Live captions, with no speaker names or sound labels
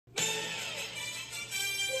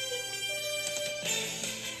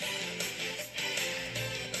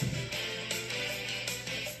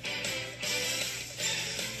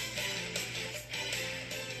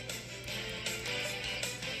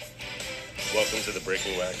welcome to the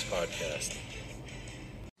Breaking Wax podcast.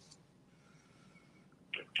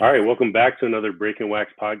 All right, welcome back to another Breaking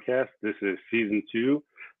Wax podcast. This is season 2.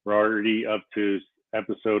 We're already up to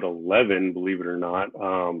episode 11, believe it or not.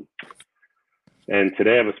 And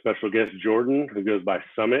today I have a special guest, Jordan, who goes by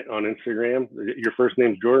Summit on Instagram. Your first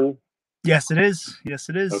name's Jordan? Yes, it is. Yes,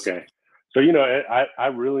 it is. Okay. So, I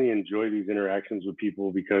really enjoy these interactions with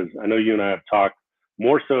people because I know you and I have talked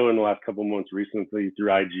more so in the last couple of months recently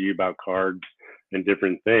through IG about cards and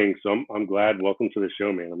different things. So I'm glad. Welcome to the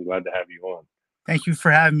show, man. I'm glad to have you on. Thank you for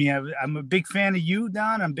having me. I'm a big fan of you,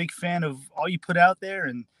 Don. I'm a big fan of all you put out there.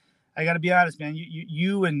 And I got to be honest, man,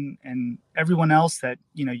 you and everyone else that,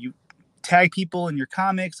 you tag people in your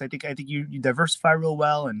comics. I think you diversify real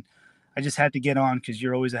well. And I just had to get on because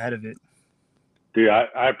you're always ahead of it. Dude,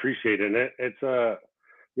 I appreciate it. And it's,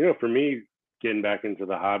 for me, getting back into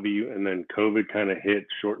the hobby and then COVID kind of hit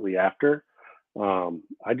shortly after,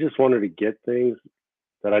 I just wanted to get things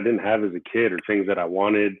that I didn't have as a kid or things that I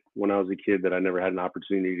wanted when I was a kid that I never had an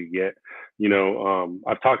opportunity to get.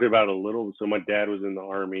 I've talked about it a little. So my dad was in the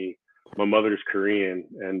Army. My mother's Korean.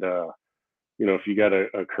 And, if you got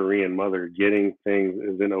a Korean mother, getting things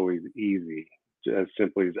isn't always easy, as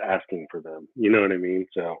simply as asking for them. You know what I mean?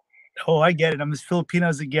 So. Oh, I get it. I'm as Filipino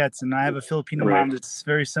as it gets, and I have a Filipino mom that's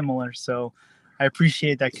very similar. So I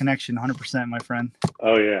appreciate that connection 100%, my friend.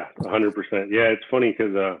 Oh, yeah, 100%. Yeah, it's funny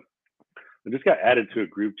because I just got added to a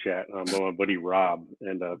group chat by my buddy Rob,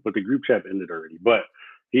 and but the group chat ended already. But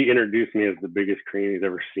he introduced me as the biggest Korean he's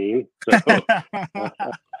ever seen. So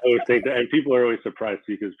I always think that, and people are always surprised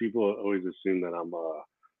too because people always assume that I'm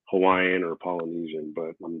Hawaiian or Polynesian,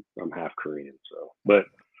 but I'm half Korean. So, but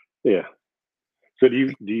yeah. So do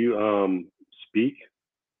you speak?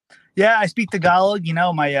 Yeah, I speak Tagalog.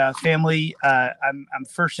 My family. I'm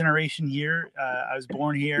first generation here. I was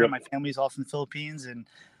born here. Yep. My family's all from the Philippines, and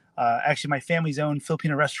actually, my family's owned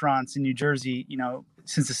Filipino restaurants in New Jersey.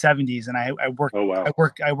 Since the '70s, and I worked. Oh, wow.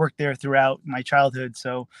 I worked there throughout my childhood.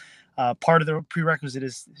 So part of the prerequisite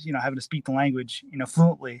is having to speak the language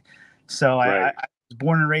fluently. So I was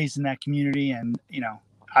born and raised in that community, and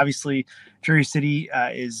obviously, Jersey City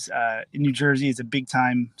is in New Jersey is a big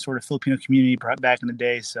time sort of Filipino community back in the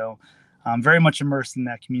day. So I'm very much immersed in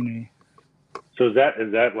that community. So is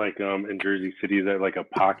that like in Jersey City, is that like a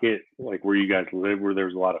pocket like where you guys live where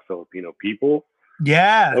there's a lot of Filipino people?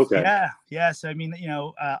 Yeah. Okay. Yeah. So, I mean,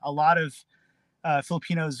 a lot of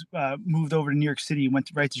Filipinos moved over to New York City, went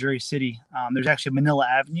right to Jersey City. There's actually Manila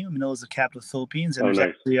Avenue. Manila is the capital of the Philippines. And there's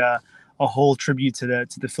actually a whole tribute to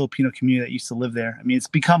the Filipino community that used to live there. I mean, it's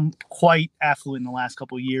become quite affluent in the last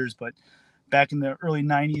couple of years, but back in the early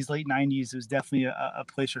 90s, late 90s, it was definitely a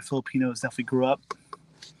place where Filipinos definitely grew up.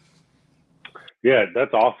 Yeah,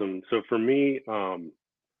 that's awesome. So for me,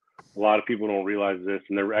 a lot of people don't realize this,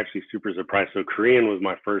 and they're actually super surprised. So Korean was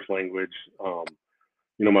my first language.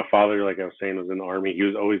 My father, like I was saying, was in the Army. He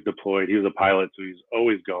was always deployed. He was a pilot, so he's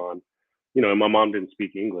always gone. And my mom didn't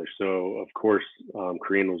speak English. So, of course,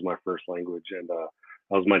 Korean was my first language. And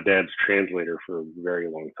I was my dad's translator for a very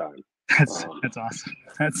long time. That's awesome.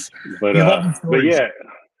 But yeah,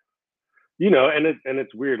 and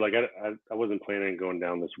it's weird. Like, I wasn't planning on going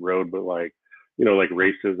down this road, but like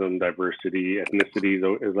racism, diversity, ethnicity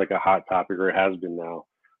is like a hot topic, or it has been now.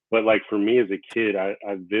 But like for me as a kid, I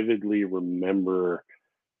vividly remember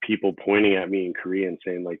people pointing at me in Korea and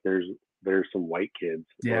saying like, there's some white kids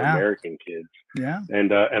or American kids. Yeah.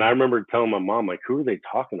 And I remember telling my mom, like, who are they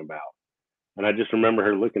talking about? And I just remember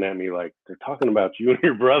her looking at me like, they're talking about you and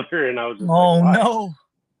your brother. And I was just no.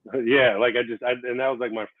 Yeah. Like and that was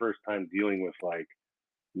like my first time dealing with like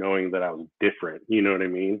knowing that I was different. You know what I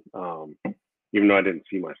mean? Even though I didn't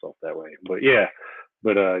see myself that way, but yeah.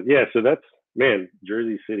 So that's, man,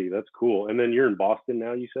 Jersey City. That's cool. And then you're in Boston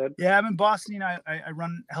now, you said? Yeah, I'm in Boston. I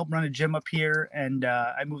help run a gym up here, and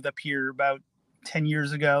I moved up here about 10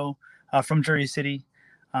 years ago from Jersey City.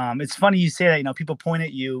 It's funny you say that. People point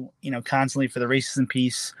at you, constantly for the racism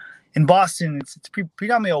piece. In Boston, it's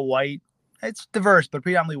predominantly a white. It's diverse, but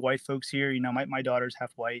predominantly white folks here. My daughter's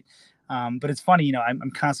half white. But it's funny,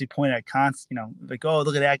 I'm constantly pointing at like, oh,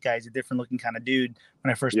 look at that guy. He's a different looking kind of dude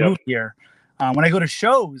when I first moved here. When I go to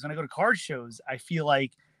shows, when I go to card shows, I feel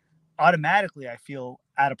like automatically I feel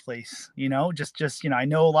out of place, just I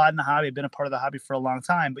know a lot in the hobby. I've been a part of the hobby for a long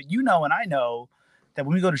time, but and I know that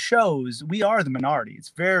when we go to shows, we are the minority. It's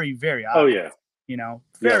very, very obvious. Oh, yeah.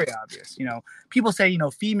 Very obvious. People say,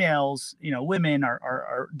 females, women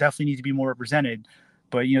are definitely need to be more represented.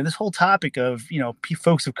 But, this whole topic of,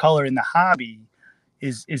 folks of color in the hobby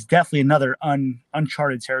is definitely another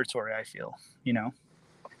uncharted territory, I feel,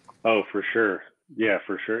 Oh, for sure. Yeah,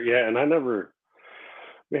 for sure. Yeah. And I never,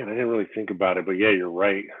 Man, I didn't really think about it, but yeah, you're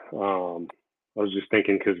right. I was just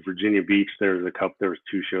thinking because Virginia Beach, there was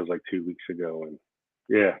two shows like 2 weeks ago, and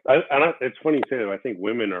yeah, it's funny you say that. I think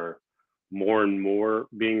women are more and more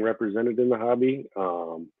being represented in the hobby,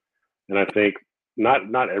 and I think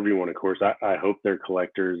not everyone, of course. I hope they're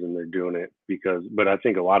collectors and they're doing it but I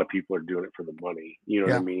think a lot of people are doing it for the money. You know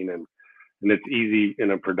what I Yeah. mean? And it's easy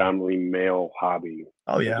in a predominantly male hobby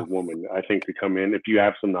Oh as yeah. a woman. I think to come in if you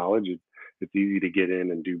have some knowledge, it's easy to get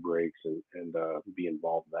in and do breaks and be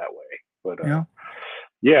involved that way. But Yeah.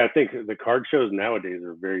 yeah, I think the card shows nowadays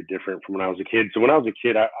are very different from when I was a kid. So when I was a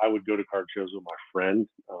kid, I would go to card shows with my friends.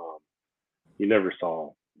 You never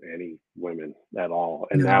saw any women at all,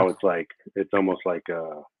 and No. now it's almost like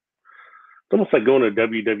going to a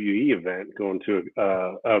WWE event, going to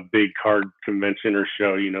a big card convention or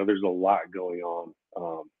show. There's a lot going on,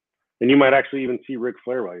 and you might actually even see Ric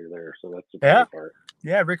Flair while you're there. So that's the Yeah. funny part.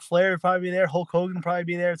 Yeah. Ric Flair would probably be there. Hulk Hogan would probably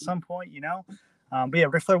be there at some point. But yeah,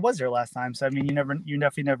 Ric Flair was there last time. So I mean, you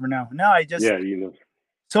definitely never know. No, Yeah,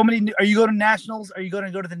 so many. Are you going to nationals? Are you going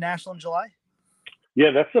to go to the national in July?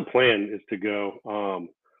 Yeah, that's the plan is to go.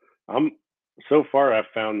 I'm so far I've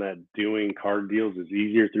found that doing card deals is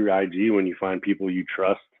easier through IG when you find people you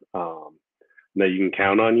trust, that you can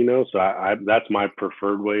count on. So I that's my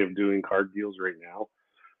preferred way of doing card deals right now.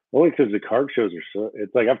 Only because the card shows are so.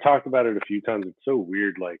 It's like I've talked about it a few times. It's so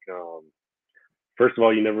weird. Like, first of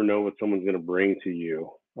all, you never know what someone's going to bring to you.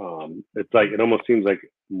 It's like it almost seems like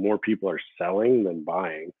more people are selling than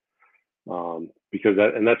buying, because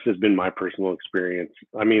that's just been my personal experience.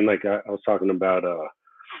 I mean, like I was talking about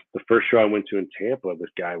the first show I went to in Tampa. This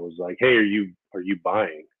guy was like, "Hey, are you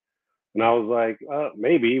buying?" And I was like,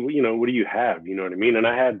 "Maybe. What do you have? You know what I mean?" And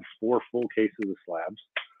I had 4 full cases of slabs.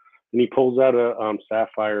 And he pulls out a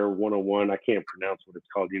Sapphire 101. I can't pronounce what it's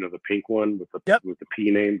called. The pink one with the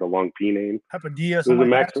P name, the long P name. Papadilla, It was something a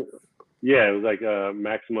like that. Yeah, it was like a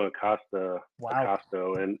Maxima Acosta, Wow.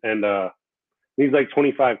 and he's like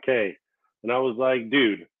 25K, and I was like,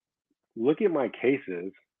 dude, look at my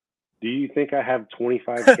cases. Do you think I have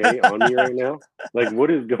 25K on me right now? Like, what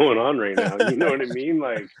is going on right now? You know what I mean?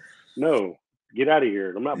 Like, no, get out of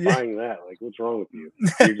here. I'm not Yeah. buying that. Like, what's wrong with you?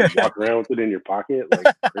 You just walk around with it in your pocket,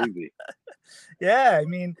 like crazy. Yeah, I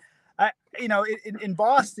mean, in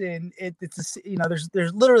Boston,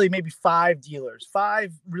 there's literally maybe 5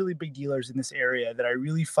 really big dealers in this area that I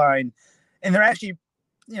really find, and they're actually,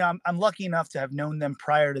 I'm lucky enough to have known them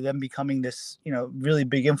prior to them becoming this, really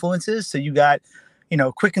big influences. So you got,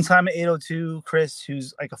 Quick Consignment 802, Chris,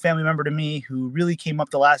 who's like a family member to me, who really came up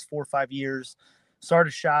the last 4 or 5 years, started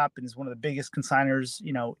a shop and is one of the biggest consigners,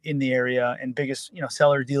 in the area and biggest,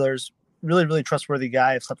 seller dealers. Really, really trustworthy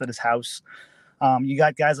guy. I've slept at his house. You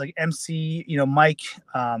got guys like MC, Mike,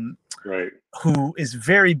 Right. who is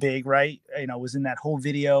very big, right? Was in that whole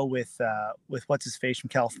video with what's his face from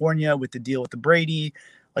California with the deal with the Brady.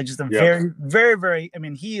 Like just a very, very, very. I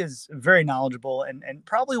mean, he is very knowledgeable and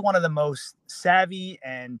probably one of the most savvy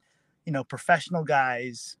and professional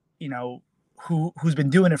guys who's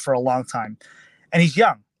been doing it for a long time, and he's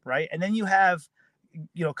young, right? And then you have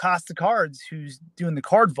Costa Cards, who's doing the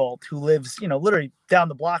card vault, who lives, literally down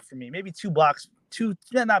the block from me, maybe 2 blocks,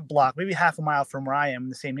 not block, maybe half a mile from where I am in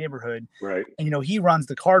the same neighborhood. Right. And, he runs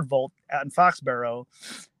the card vault out in Foxborough.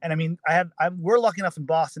 And I mean, we're lucky enough in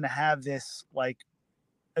Boston to have this like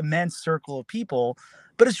immense circle of people,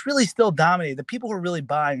 but it's really still dominated. The people who are really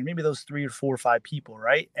buying are maybe those 3 or 4 or 5 people.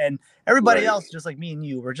 Right. And everybody else, just like me and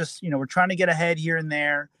you, we're just, we're trying to get ahead here and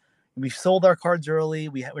there. We've sold our cards early.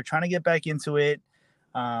 We're trying to get back into it.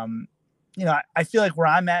 I feel like where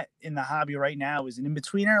I'm at in the hobby right now is an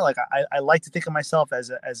in-betweener. Like I like to think of myself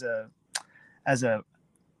as a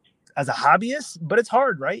hobbyist, but it's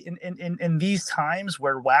hard, right? In these times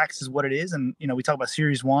where wax is what it is. And, we talk about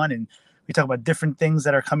Series 1 and we talk about different things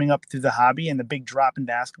that are coming up through the hobby and the big drop in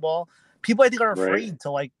basketball. People, I think, are afraid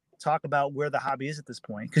to like talk about where the hobby is at this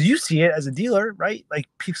point. Because you see it as a dealer, right? Like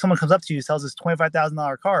someone comes up to you, sells this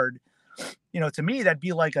 $25,000 card. To me, that'd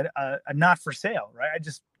be like a not for sale, right? I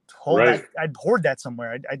just I'd hoard that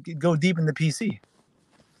somewhere. I'd go deep in the PC.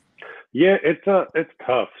 Yeah, it's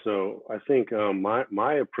tough. So I think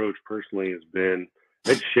my approach personally has been,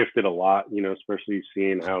 it's shifted a lot, especially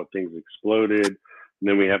seeing how things exploded. And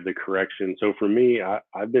then we have the correction. So for me,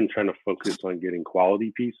 I've been trying to focus on getting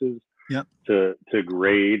quality pieces to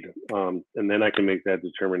grade. And then I can make that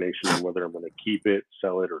determination on whether I'm going to keep it,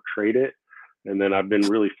 sell it, or trade it. And then I've been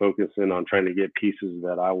really focusing on trying to get pieces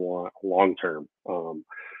that I want long term.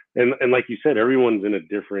 And like you said, everyone's in a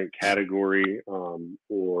different category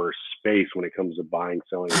or space when it comes to buying,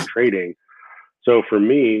 selling, and trading. So for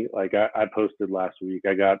me, like I posted last week,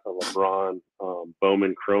 I got a LeBron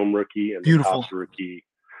Bowman Chrome rookie and the Beautiful. Topps rookie,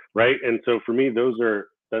 right? And so for me, those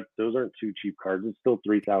aren't two cheap cards. It's still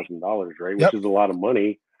 $3,000, right? Yep. Which is a lot of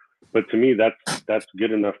money. But to me, that's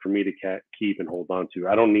good enough for me to keep and hold on to.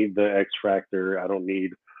 I don't need the X Fractor. I don't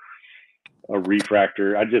need a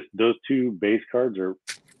refractor. Those two base cards are.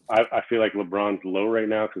 I feel like LeBron's low right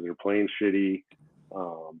now because they're playing shitty.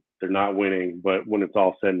 They're not winning, but when it's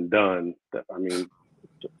all said and done, I mean,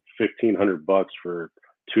 $1,500 for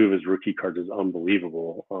two of his rookie cards is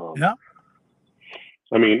unbelievable. Yeah.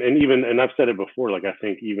 I mean, and I've said it before. Like I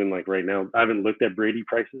think even like right now, I haven't looked at Brady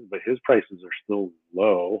prices, but his prices are still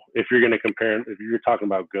low. If you're going to compare, if you're talking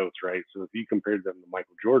about GOATs, right? So if you compared them to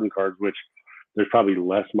Michael Jordan cards, which there's probably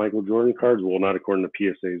less Michael Jordan cards, well, not according to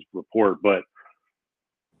PSA's report, but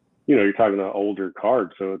you're talking about older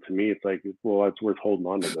cards. So to me, it's like, well, it's worth holding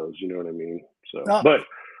on to those. You know what I mean? So, but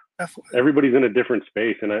everybody's in a different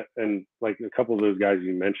space. And like a couple of those guys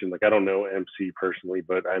you mentioned, like I don't know MC personally,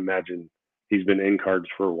 but I imagine he's been in cards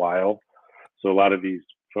for a while. So a lot of these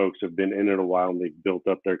folks have been in it a while and they've built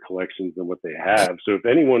up their collections and what they have. So if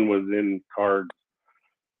anyone was in cards,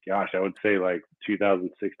 gosh, I would say like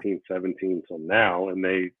 2016, 17 till now, and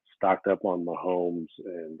they stocked up on Mahomes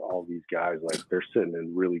and all these guys, like they're sitting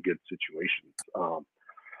in really good situations.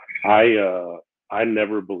 I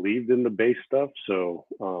never believed in the base stuff. So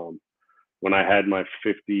when I had my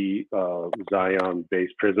 50 Zion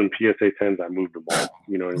base Prism PSA 10s, I moved them all.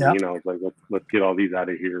 You know what I mean? I was like, let's get all these out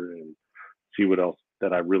of here and see what else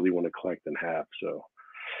that I really want to collect and have. So,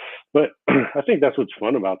 but I think that's what's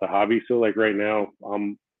fun about the hobby. So like right now,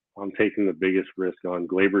 I'm taking the biggest risk on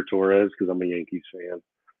Gleyber Torres because I'm a Yankees fan.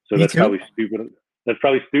 So that's probably stupid. That's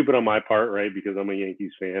probably stupid on my part, right? Because I'm a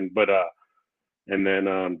Yankees fan. But and then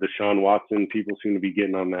Deshaun Watson, people seem to be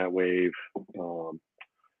getting on that wave.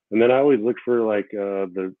 And then I always look for like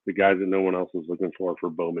the guys that no one else is looking for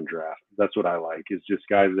Bowman draft. That's what I like. It's just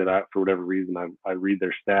guys that for whatever reason I read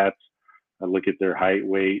their stats, I look at their height,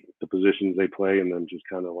 weight, the positions they play, and then just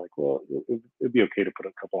kind of like, well, it'd be okay to put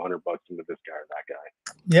a couple $100 into this guy or that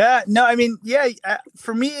guy. Yeah, no, I mean, yeah,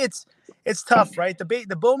 for me, it's tough, right?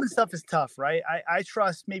 The Bowman stuff is tough, right? I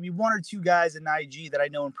trust maybe one or two guys in IG that I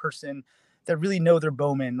know in person that really know their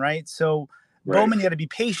Bowman, right? So Bowman, you got to be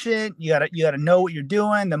patient. You got to know what you're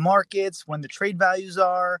doing, the markets, when the trade values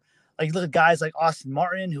are. Like you look at guys like Austin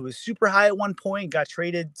Martin, who was super high at one point, got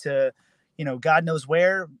traded to, God knows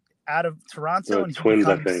where, out of Toronto, and Twins,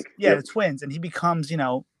 I think. Yeah, the Twins, and he becomes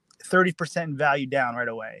 30% in value down right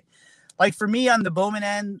away. Like for me on the Bowman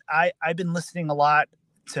end, I've been listening a lot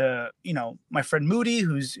to my friend Moody,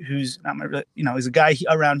 who's not my he's a guy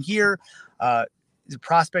around here. He's a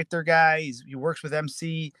prospector guy. He works with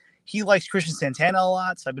MC. He likes Christian Santana a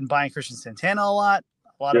lot, so I've been buying Christian Santana a lot.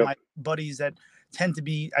 A lot of my buddies that tend to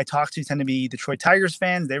be Detroit Tigers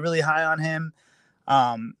fans. They're really high on him.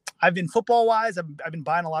 I've been football wise. I've been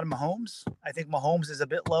buying a lot of Mahomes. I think Mahomes is a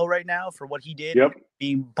bit low right now for what he did,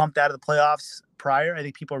 being bumped out of the playoffs prior. I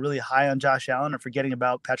think people are really high on Josh Allen or forgetting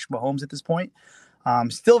about Patrick Mahomes at this point.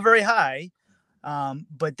 Still very high,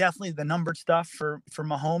 but definitely the numbered stuff for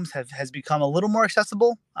Mahomes has become a little more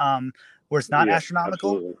accessible, where it's not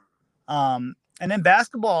astronomical. Absolutely. And then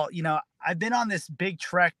basketball, I've been on this big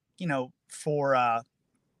trek, for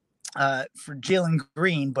Jalen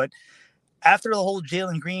Green, but after the whole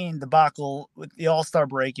Jalen Green debacle with the All-Star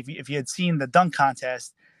break, if you had seen the dunk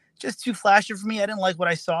contest, just too flashy for me. I didn't like what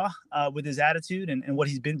I saw with his attitude and what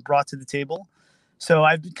he's been brought to the table. So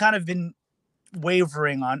I've kind of been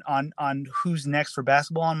wavering on who's next for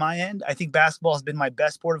basketball on my end. I think basketball has been my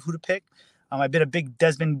best sport of who to pick. I've been a big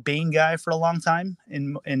Desmond Bane guy for a long time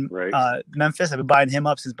in Memphis. I've been buying him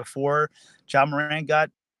up since before Ja Morant got.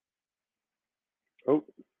 Oh,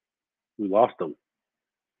 we lost him.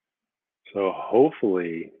 So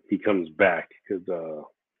hopefully he comes back because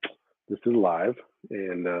this is live,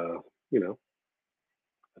 and I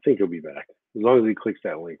think he'll be back. As long as he clicks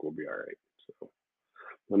that link, we'll be all right. So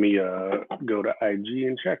let me go to IG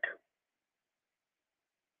and check.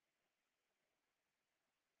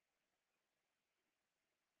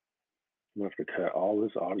 I'm gonna have to cut all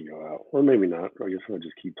this audio out, or maybe not. I guess I'll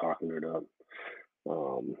just keep talking it up.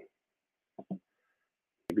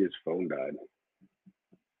 Maybe his phone died.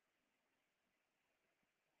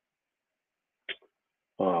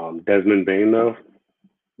 Desmond Bane, though,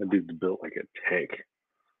 that dude's built like a tank.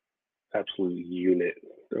 Absolute unit.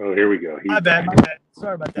 Oh, here we go. My bad.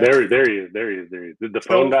 Sorry about that. There he is. Did the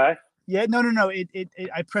phone die? Yeah, no.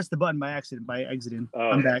 I pressed the button by accident by exiting.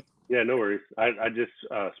 I'm back. Yeah, no worries. I just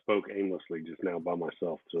spoke aimlessly just now by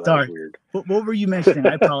myself, so that Sorry. was weird. What were you mentioning?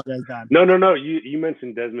 I apologize, Don. No. You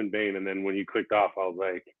mentioned Desmond Bain, and then when you clicked off, I was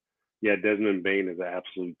like, yeah, Desmond Bain is an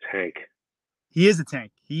absolute tank. He is a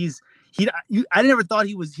tank. I never thought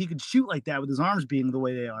he could shoot like that with his arms being the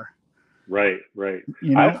way they are. Right.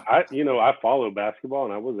 You know? I follow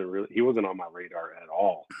basketball, and he wasn't on my radar at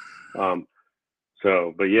all.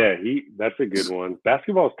 But yeah, that's a good one.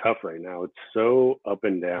 Basketball is tough right now. It's so up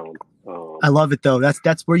and down. I love it though.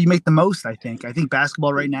 That's where you make the most. I think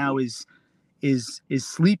basketball right now is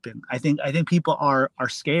sleeping. I think people are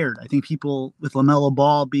scared. I think people with LaMelo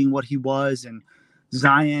Ball being what he was and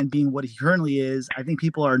Zion being what he currently is, I think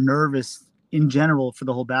people are nervous in general for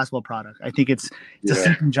the whole basketball product. I think it's a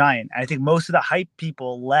sleeping giant. I think most of the hype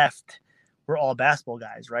people left were all basketball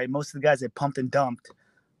guys, right? Most of the guys that pumped and dumped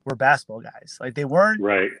were basketball guys. Like they weren't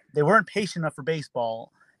patient enough for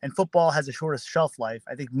baseball, and football has a shorter shelf life.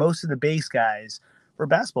 I think most of the base guys were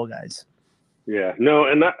basketball guys. Yeah, no,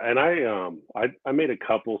 I made a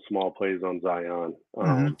couple small plays on Zion.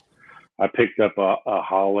 I picked up a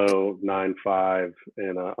hollow 9.5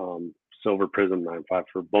 and a silver prism 9.5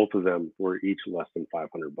 for both of them. Were each less than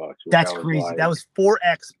 $500. That's crazy. That was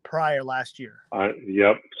 4x prior last year.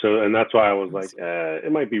 Yep. So, and that's why I was like,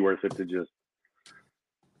 it might be worth it to just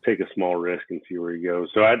take a small risk and see where he goes.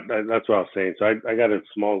 So that's what I was saying. So I got a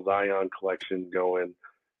small Zion collection going,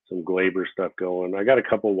 some Glaber stuff going. I got a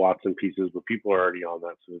couple Watson pieces, but people are already on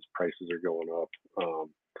that, so his prices are going up.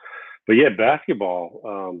 But yeah,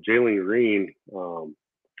 basketball, Jalen Green,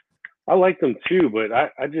 I like them too, but I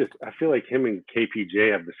feel like him and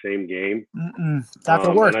KPJ have the same game. Not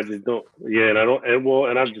the work. And I just don't. Yeah,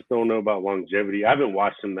 and I just don't know about longevity. I haven't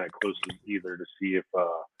watched him that closely either to see if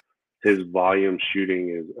his volume shooting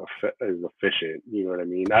is efficient. You know what I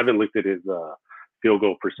mean? I haven't looked at his field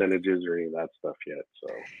goal percentages or any of that stuff yet.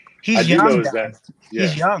 So he's young.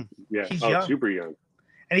 He's young. Yeah, he's young. Super young.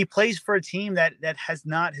 And he plays for a team that has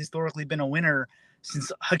not historically been a winner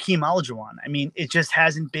since Hakeem Olajuwon. I mean, it just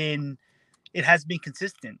hasn't been. It has been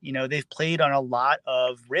consistent. You know, they've played on a lot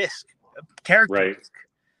of risk, character risk.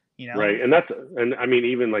 You know, right, and I mean,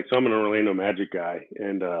 even like, so I'm an Orlando Magic guy,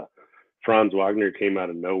 and Franz Wagner came out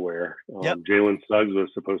of nowhere. Jalen Suggs was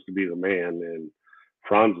supposed to be the man, and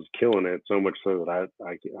Franz is killing it, so much so that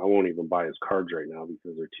I won't even buy his cards right now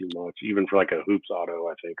because they're too much. Even for like a hoops auto,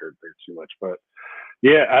 I think they're too much. But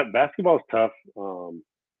yeah, basketball's tough.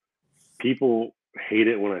 People hate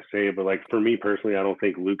it when I say it, but like for me personally, I don't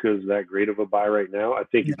think Luka's that great of a buy right now. I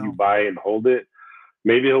think if you buy and hold it,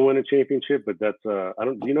 maybe he'll win a championship. But that's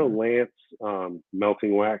do you know Lance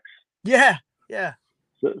Melting Wax? Yeah.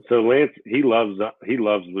 So Lance, he loves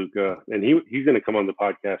Luka, and he's going to come on the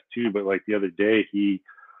podcast too. But like the other day, he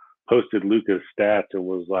posted Luka's stats and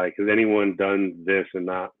was like, "Has anyone done this and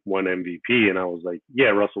not won MVP?" And I was like, "Yeah,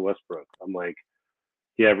 Russell Westbrook." I'm like,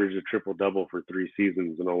 he averaged a triple double for 3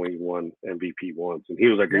 seasons and only won MVP once. And he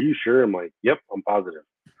was like, "Are you sure?" I'm like, "Yep, I'm positive."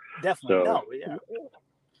 Definitely.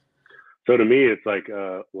 So to me, it's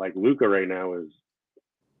like Luka right now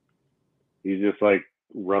he's just like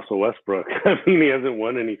Russell Westbrook. I mean, he hasn't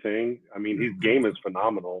won anything. I mean, his game is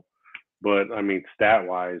phenomenal, but I mean, stat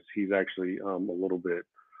wise, he's actually a little bit.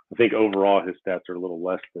 I think overall his stats are a little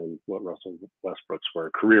less than what Russell Westbrook's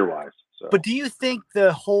were career wise. So. But do you think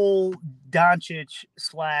the whole Doncic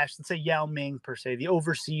 / let's say Yao Ming per se, the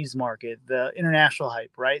overseas market, the international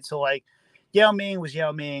hype, right? So like Yao Ming was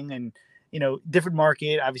Yao Ming, and different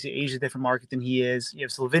market. Obviously, Asia's a different market than he is. You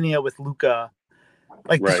have Slovenia with Luka.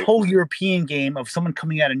 Like this whole European game of someone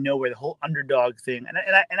coming out of nowhere, the whole underdog thing.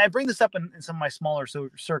 And I bring this up in some of my smaller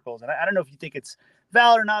circles. And I don't know if you think it's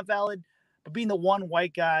valid or not valid, but being the one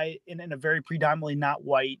white guy in a very predominantly not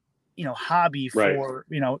white, hobby for,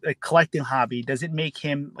 a collecting hobby, does it make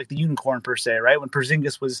him like the unicorn per se, right? When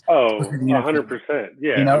Porzingis was 100%.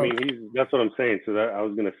 Yeah. I mean, that's what I'm saying. So that I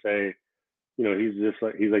was going to say,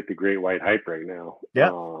 he's like the great white hype right now.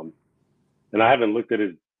 Yeah. And I haven't looked at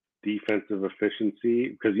his defensive efficiency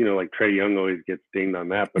because like Trae Young always gets dinged on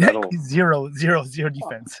that, but I don't zero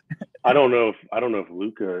defense. I don't know if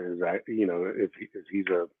Luka is if he's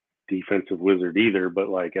a defensive wizard either, but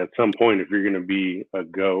like at some point if you're going to be a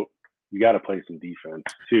GOAT, you got to play some defense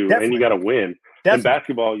too. Definitely. And you got to win. In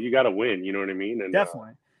basketball, you got to win, you know what I mean? And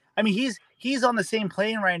definitely. I mean, he's on the same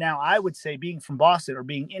plane right now. I would say, being from Boston or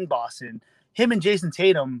being in Boston, him and Jason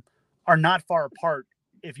Tatum are not far apart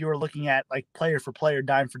if you were looking at like player for player,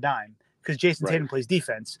 dime for dime, because Jason Tatum plays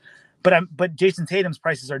defense, but Jason Tatum's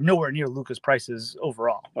prices are nowhere near Luka's prices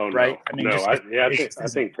overall. Oh, right? No. I mean, I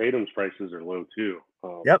think Tatum's prices are low too.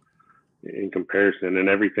 Yep. in comparison, and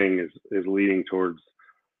everything is leading towards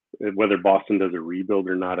whether Boston does a rebuild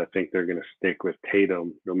or not. I think they're going to stick with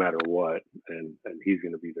Tatum no matter what, and he's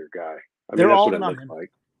going to be their guy. I mean, They're that's all what in it on looks him.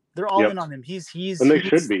 like. They're all Yep. in on him. And they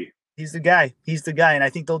should be. He's the guy. He's the guy, and I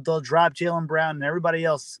think they'll drop Jaylen Brown and everybody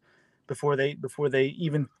else before they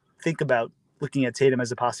even think about looking at Tatum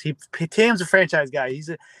as a possibility. Tatum's a franchise guy.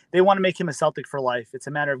 They want to make him a Celtic for life. It's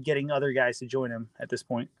a matter of getting other guys to join him at this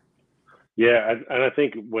point. Yeah, and I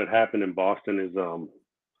think what happened in Boston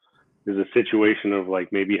is a situation of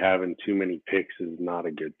like maybe having too many picks is not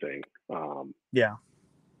a good thing. Yeah.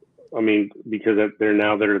 I mean, because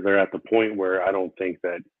they're at the point where I don't think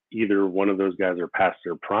that either one of those guys are past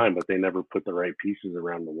their prime, but they never put the right pieces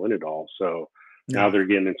around to win it all. So now they're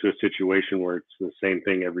getting into a situation where it's the same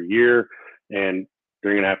thing every year, and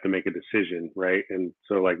they're going to have to make a decision, right? And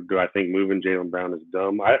so, like, do I think moving Jaylen Brown is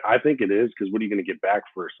dumb? I think it is, because what are you going to get back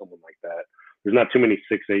for someone like that? There's not too many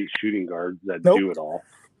 6'8" shooting guards that do it all.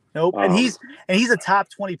 Nope. And he's a top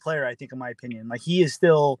 20 player, I think, in my opinion. Like, he is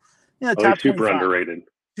still, top super 25. underrated.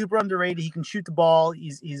 Super underrated. He can shoot the ball.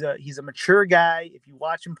 He's a mature guy. If you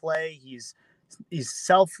watch him play, he's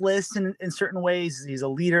selfless in certain ways. He's a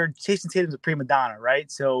leader. Jason Tatum's a prima donna, right?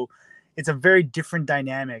 So it's a very different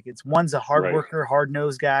dynamic. One's a hard worker,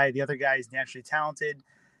 hard-nosed guy. The other guy is naturally talented.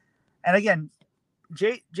 And again,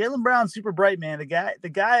 Jaylen Brown's super bright, man. The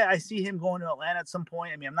guy, I see him going to Atlanta at some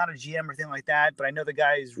point. I mean, I'm not a GM or anything like that, but I know the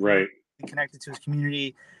guy is really connected to his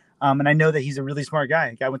community. And I know that he's a really smart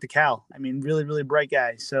guy. The guy went to Cal. I mean, really, really bright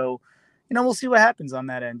guy. So, we'll see what happens on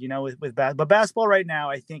that end, with but basketball right now,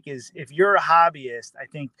 I think if you're a hobbyist, I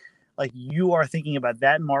think like you are thinking about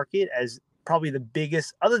that market as probably the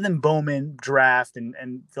biggest, other than Bowman draft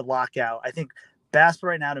and the lockout. I think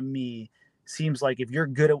basketball right now to me seems like if you're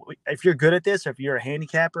good at this, or if you're a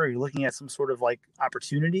handicapper, or you're looking at some sort of like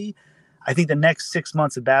opportunity, I think the next 6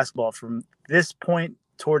 months of basketball from this point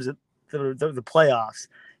towards the playoffs,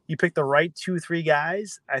 you pick the right 2-3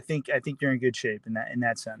 guys, I think you're in good shape in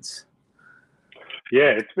that sense.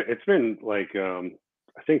 Yeah, it's been like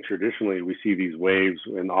I think traditionally we see these waves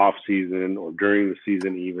in the off season or during the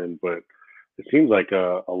season even, but it seems like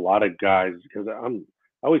a lot of guys, because I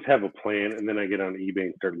always have a plan, and then I get on eBay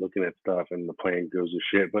and start looking at stuff, and the plan goes to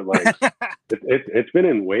shit. But like it's been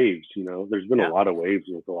in waves, There's been a lot of waves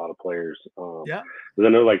with a lot of players. Because I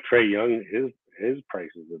know like Trae Young, his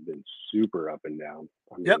prices have been super up and down.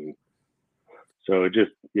 I mean, so it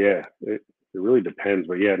just it really depends.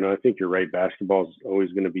 But yeah, no, I think you're right. Basketball is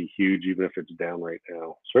always going to be huge, even if it's down right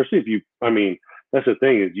now. Especially that's the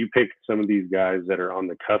thing, is you pick some of these guys that are on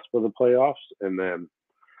the cusp of the playoffs, and then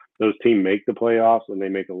those teams make the playoffs and they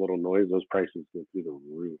make a little noise, those prices go through the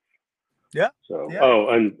roof. Yeah. So,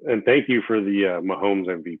 and thank you for the Mahomes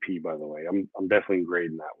MVP, by the way. I'm definitely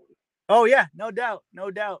grading that one. Oh yeah, no doubt.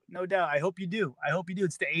 I hope you do.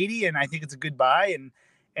 It's the 80, and I think it's a good buy. And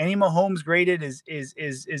any Mahomes graded is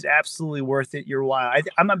absolutely worth it. You're wild.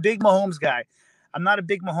 I'm a big Mahomes guy. I'm not a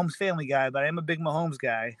big Mahomes family guy, but I am a big Mahomes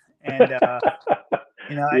guy. And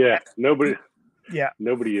nobody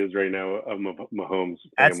is right now of Mahomes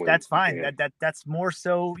family. That's fine. That's more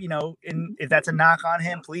so, if that's a knock on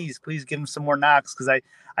him, please give him some more knocks, because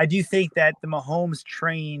I do think that the Mahomes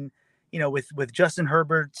train, with Justin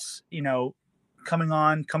Herbert's, coming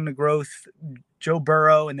to growth, Joe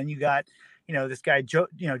Burrow, and then you got, this guy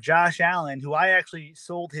Josh Allen, who I actually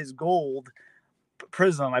sold his gold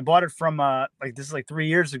Prism. I bought it from this is like 3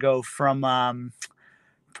 years ago from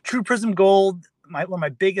True Prism Gold. One of my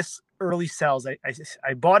biggest early sells.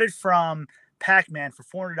 I bought it from Pac-Man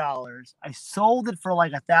for $400. I sold it for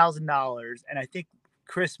like $1,000, and I think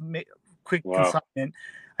Chris quick consignment.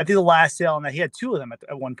 I think the last sale on that, he had two of them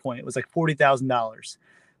at one point. It was like $40,000.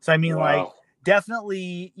 So I mean, like,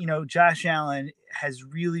 definitely, Josh Allen has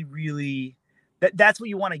really, really. That's what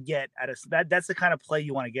you want to get out of that. That's the kind of play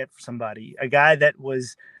you want to get for somebody. A guy that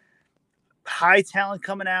was high talent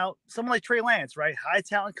coming out, someone like Trey Lance, right? High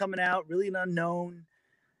talent coming out, really an unknown.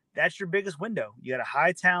 That's your biggest window. You got a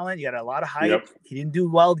high talent. You got a lot of hype. Yep. He didn't do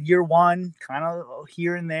well year one, kind of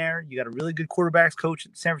here and there. You got a really good quarterbacks coach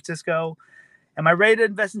in San Francisco. Am I ready to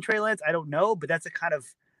invest in Trey Lance? I don't know, but that's the kind of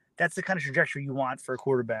trajectory you want for a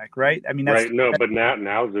quarterback, right? I mean, that's right. No, but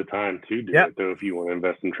now's the time to do it, though, if you want to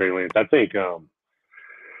invest in Trey Lance. I think, Josh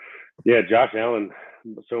Allen.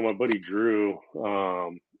 So my buddy Drew,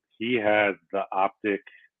 he has the Optic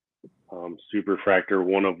Superfractor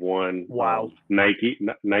 1/1. Wow. Nike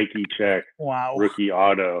check. Wow. Rookie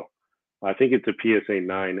auto. I think it's a PSA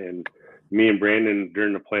 9. And me and Brandon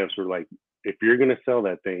during the playoffs were like, if you're going to sell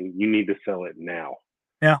that thing, you need to sell it now.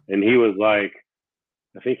 Yeah. And he was like,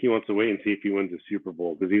 I think he wants to wait and see if he wins the Super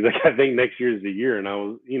Bowl because he's like, I think next year is the year. And I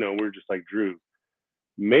was, we're just like, Drew,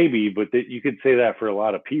 maybe, but you could say that for a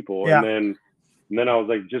lot of people. Yeah. And then I was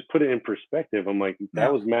like, just put it in perspective. I'm like,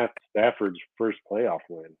 that was Matt Stafford's first playoff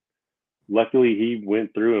win. Luckily, he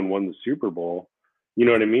went through and won the Super Bowl. You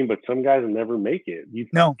know what I mean? But some guys never make it.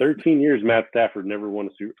 13 years, Matt Stafford never won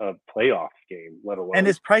a playoff game, let alone. And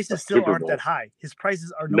his prices still aren't that high. His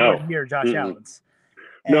prices are nowhere near Josh Allen's.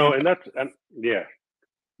 And yeah.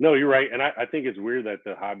 No, you're right. And I think it's weird that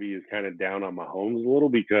the hobby is kind of down on Mahomes a little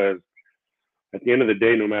because at the end of the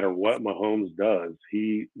day, no matter what Mahomes does,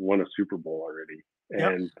 he won a Super Bowl already.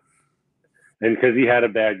 And because he had a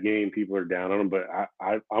bad game, people are down on him. But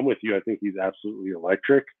I'm with you. I think he's absolutely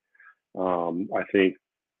electric. I think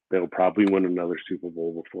they'll probably win another Super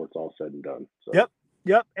Bowl before it's all said and done. So.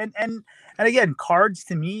 Yep. And again, cards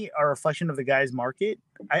to me are a reflection of the guy's market.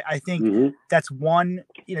 I think that's one,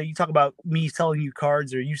 you talk about me selling you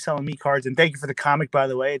cards or you selling me cards, and thank you for the comic, by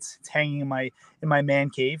the way. It's hanging in my man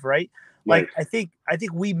cave, right? Like, nice. I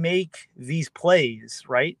think we make these plays,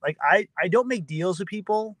 right? Like I don't make deals with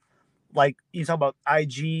people. Like you talk about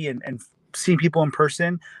IG and seeing people in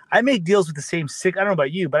person. I make deals with the same I don't know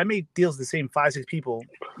about you, but I make deals with the same 5-6 people,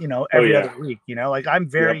 every other week, like I'm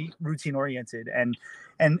very routine oriented and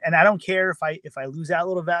I don't care if I lose that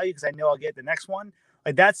little value because I know I'll get the next one.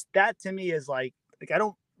 Like that to me is like I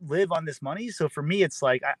don't live on this money. So for me, it's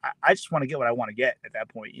like, I just want to get what I want to get at that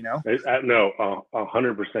point, No,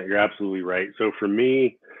 100%. You're absolutely right. So for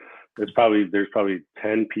me, there's probably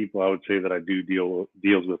 10 people I would say that I do deals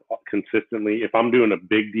with consistently. If I'm doing a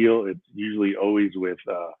big deal, it's usually always with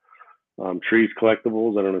Trees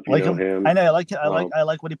Collectibles. I don't know if you know him. I know. I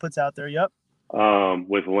like what he puts out there. Yep.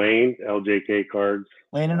 With Lane, LJK Cards.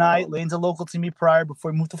 Lane's a local to me prior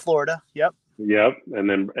before he moved to Florida. Yep. And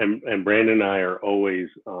then and Brandon and I are always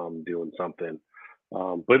doing something.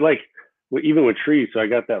 But even with Trees, so I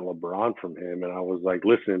got that LeBron from him, and I was like,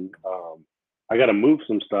 listen, I got to move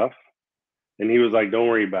some stuff. And he was like, don't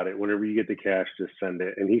worry about it. Whenever you get the cash, just send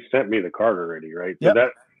it. And he sent me the card already, right? Yep.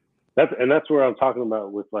 So that's where I'm talking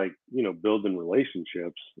about with building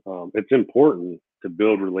relationships. It's important to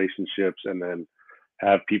build relationships and then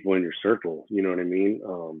have people in your circle. You know what I mean?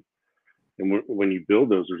 And when you build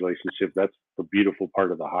those relationships, that's the beautiful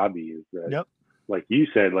part of the hobby is that, like you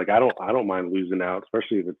said, I don't mind losing out,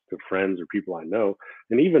 especially if it's to friends or people I know.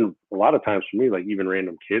 And even a lot of times for me, even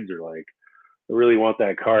random kids are like, I really want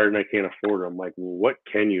that card and I can't afford it. I'm like, well, what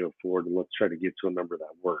can you afford? And let's try to get to a number that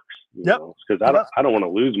works. Because I don't want to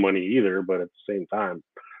lose money either, but at the same time,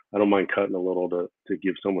 I don't mind cutting a little to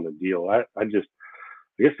give someone a deal. I guess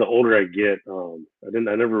the older I get,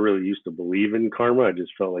 I never really used to believe in karma. I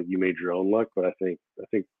just felt like you made your own luck, but I think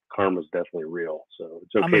karma's definitely real. So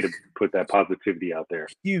it's okay to put that positivity out there.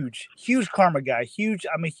 Huge karma guy.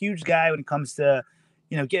 I'm a huge guy when it comes to,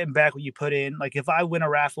 getting back what you put in. Like if I win a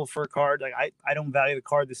raffle for a card, I don't value the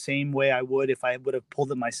card the same way I would if I would have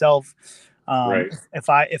pulled it myself. Right. If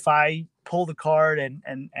I pull the card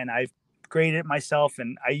and I grade it myself,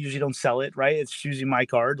 and I usually don't sell it, right? It's usually my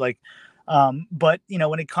card. But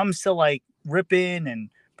when it comes to ripping and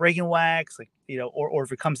breaking wax, or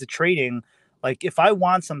if it comes to trading, if I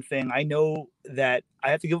want something, I know that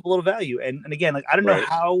I have to give up a little value. And again, I don't know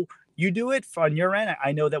how you do it on your end.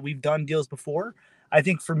 I know that we've done deals before. I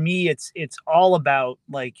think for me, it's all about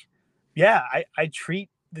I treat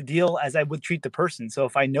the deal as I would treat the person. So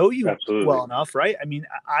if I know you well enough, right? I mean,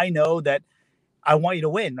 I know that I want you to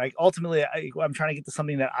win. Ultimately, I'm trying to get to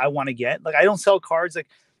something that I want to get. I don't sell cards.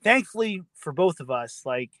 Thankfully for both of us,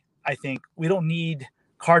 I think we don't need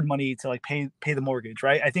card money to pay the mortgage,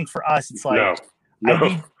 right? I think for us, it's no.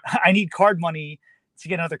 I need card money to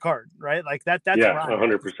get another card, right? That's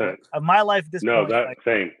 100% of my life at this point.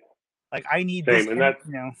 Same. I need same, this, and that's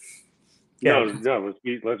Yeah. No.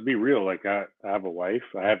 Let's be real. I have a wife.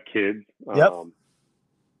 I have kids. Yep.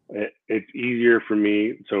 It's easier for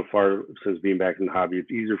me so far since being back in the hobby.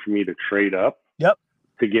 It's easier for me to trade up. Yep.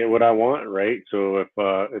 To get what I want, right? So if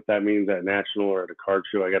that means at National or at a card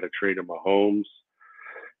show, I got to trade a Mahomes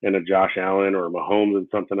and a Josh Allen or a Mahomes and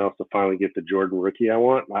something else to finally get the Jordan rookie I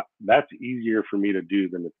want, that's easier for me to do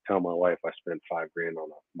than to tell my wife I spent $5,000 on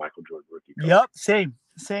a Michael Jordan rookie card. Yep, same.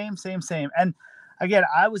 And again,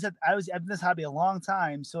 I was in this hobby a long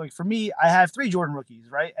time, so for me, I have 3 Jordan rookies,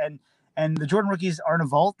 right? And the Jordan rookies are in a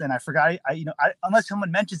vault, and I forgot. I unless someone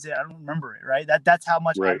mentions it, I don't remember it, right? That's how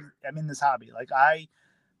much I'm in this hobby. I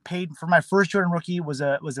paid for my first Jordan rookie was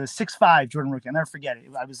a 6'5" Jordan rookie. I'll never forget it.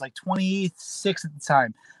 I was 26 at the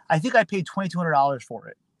time. I think I paid $2,200 for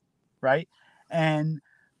it, right?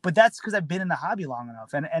 But that's because I've been in the hobby long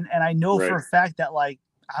enough, and I know for a fact that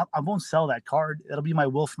I won't sell that card. It'll be my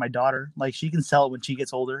will for my daughter. Like she can sell it when she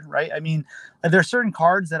gets older, right? I mean, there are certain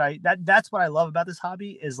cards that's what I love about this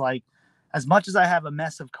hobby is like, as much as I have a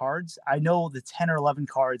mess of cards, I know the 10 or 11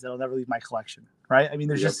 cards that'll never leave my collection, right? I mean,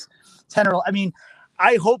 there's just 10 or I mean,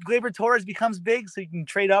 I hope Gleyber Torres becomes big so you can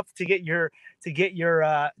trade up to get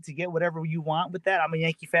whatever you want with that. I'm a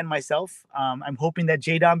Yankee fan myself. I'm hoping that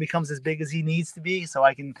J-Don becomes as big as he needs to be so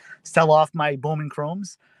I can sell off my Bowman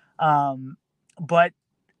Chromes. But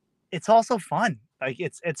it's also fun. Like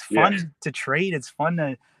it's fun to trade. It's fun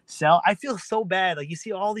to sell. I feel so bad. Like you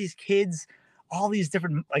see all these kids, all these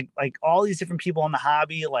different like all these different people in the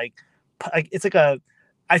hobby. Like it's like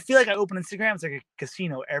I feel like I open Instagram. It's like a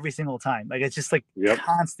casino every single time. Like it's just like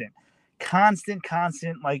constant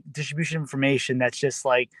like distribution information that's just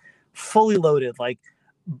like fully loaded. Like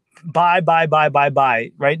buy.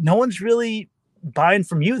 Right? No one's really buying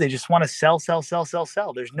from you. They just want to sell.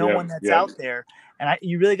 There's no one that's out there, and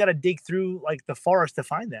you really got to dig through like the forest to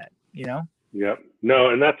find that. You know? Yep. No,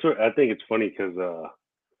 and that's what I think. It's funny because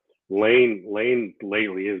Lane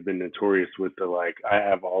lately has been notorious with the like. I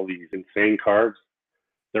have all these insane cards.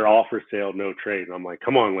 They're all for sale, no trade. And I'm like,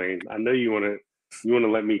 come on, Lane. I know you want to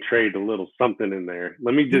let me trade a little something in there.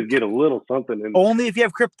 Let me just get a little something in. Only if you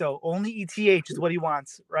have crypto. Only ETH is what he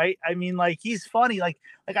wants, right? I mean, like he's funny. Like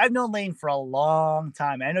I've known Lane for a long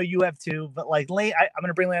time. I know you have too, but like Lane, I'm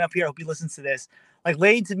gonna bring Lane up here. I hope he listens to this. Like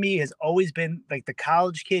Lane to me has always been like the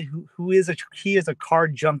college kid who is a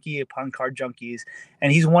card junkie upon card junkies,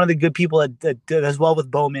 and he's one of the good people that does well with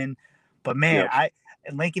Bowman. But man,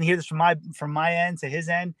 and Lane can hear this from my end to his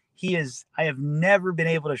end. I have never been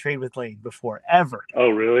able to trade with Lane before, ever. Oh,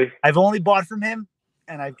 really? I've only bought from him,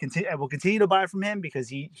 and I will continue to buy from him because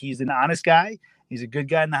he's an honest guy. He's a good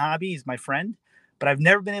guy in the hobby. He's my friend, but I've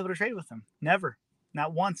never been able to trade with him. Never,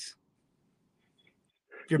 not once.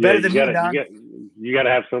 You're better than me, Don. You got to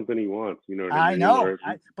have something he wants. You know what I mean? I know,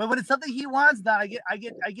 but when it's something he wants, Don, I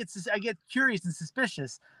get curious and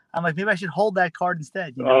suspicious. I'm like, maybe I should hold that card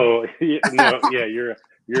instead. You know? Oh, you're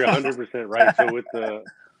 100% right. So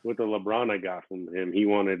with the LeBron I got from him, he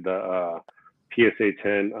wanted the PSA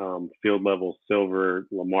 10 field level silver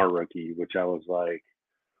Lamar rookie, which I was like,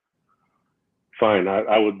 fine.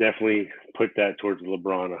 I would definitely put that towards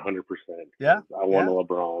LeBron 100%. Yeah, I want a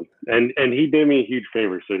LeBron, and he did me a huge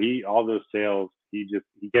favor. So all those sales, he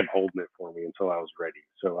kept holding it for me until I was ready.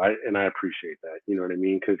 So I appreciate that. You know what I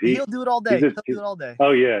mean? Because he'll do it all day. He'll do it all day.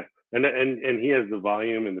 Oh yeah, and he has the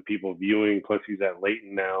volume and the people viewing. Plus he's at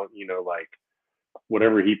Leighton now. You know, like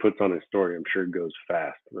whatever he puts on his story, I'm sure goes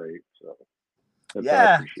fast, right? So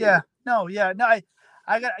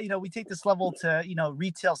I got, we take this level to,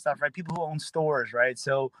 retail stuff, right? People who own stores, right?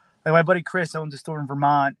 So like my buddy Chris owns a store in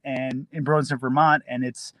Vermont and in Burlington, Vermont, and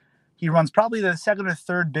he runs probably the second or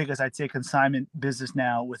third biggest, I'd say, consignment business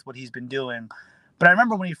now with what he's been doing. But I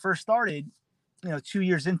remember when he first started, 2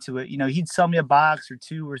 years into it, he'd sell me a box or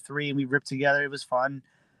 2 or 3 and we ripped together. It was fun.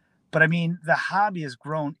 But I mean, the hobby has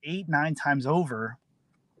grown 8-9 times over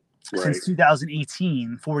since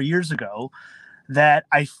 2018, 4 years ago, that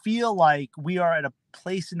I feel like we are at a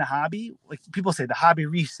place in the hobby. Like people say the hobby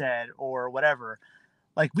reset or whatever.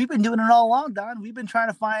 Like we've been doing it all along, Don. We've been trying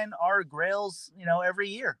to find our grails, every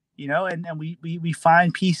year, and we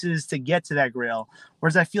find pieces to get to that grail.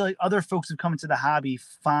 Whereas I feel like other folks who come into the hobby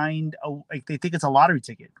they think it's a lottery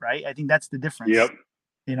ticket, right? I think that's the difference. Yep.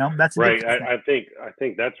 That's right. I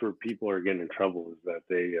think that's where people are getting in trouble is that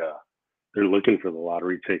they're looking for the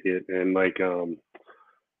lottery ticket. And like,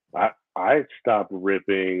 I stopped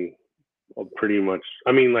ripping pretty much.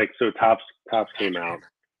 I mean, like, so Topps came out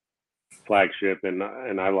flagship and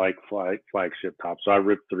I like flagship Topps. So I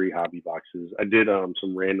ripped 3 hobby boxes. I did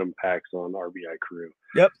some random packs on RBI Crew.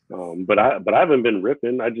 Yep. But I haven't been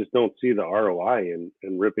ripping. I just don't see the ROI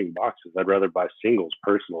in ripping boxes. I'd rather buy singles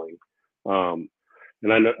personally.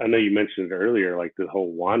 And I know you mentioned it earlier, like the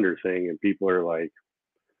whole Wander thing, and people are like,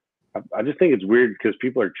 I just think it's weird because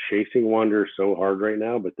people are chasing Wander so hard right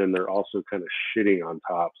now, but then they're also kind of shitting on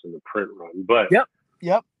Topps in the print run. But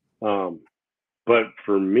yep. But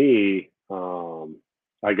for me,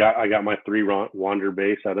 I got my 3 Wander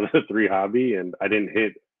base out of the 3 hobby, and I didn't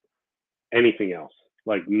hit anything else,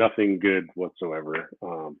 like nothing good whatsoever.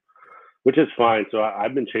 Which is fine. So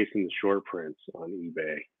I've been chasing the short prints on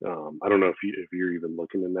eBay. I don't know if you're even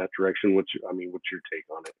looking in that direction. What's your take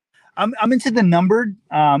on it? I'm into the numbered.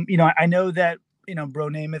 I know that Bro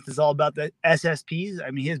Namath is all about the SSPs.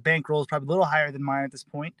 I mean, his bankroll is probably a little higher than mine at this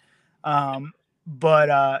point.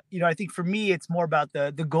 But I think for me, it's more about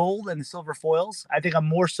the gold and the silver foils. I think I'm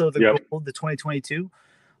more so the gold, the 2022.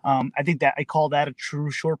 I think that I call that a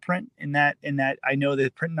true short print in that I know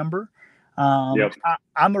the print number. Yep.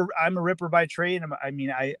 I'm a ripper by trade.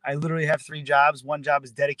 I literally have 3 jobs. One job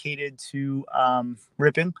is dedicated to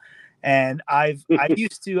ripping, and I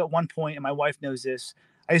used to, at one point, and my wife knows this,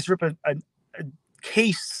 I used to rip a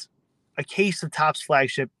case of Topps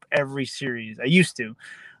Flagship every series. I used to.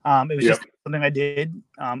 It was just something I did.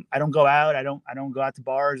 I don't go out. I don't go out to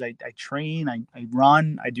bars. I train. I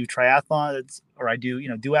run. I do triathlons, or I do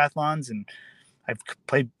duathlons, and I've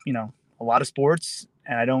played a lot of sports,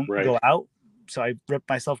 and I don't go out. So I rip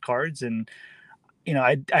myself cards, and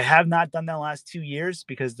I have not done that the last 2 years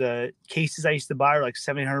because the cases I used to buy are like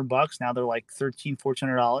 $700. Now they're like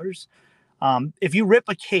 $1,300-$1,400. If you rip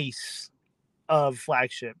a case of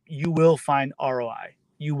Flagship, you will find ROI.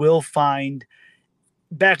 You will find,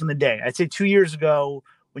 back in the day, I'd say 2 years ago,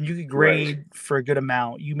 when you could grade for a good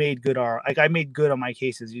amount, you made good ROI. Like, I made good on my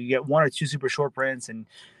cases. You get 1 or 2 super short prints, and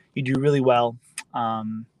you do really well.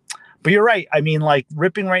 But you're right. I mean, like,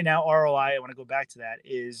 ripping right now, ROI, I want to go back to that,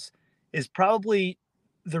 is probably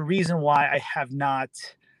the reason why I have not,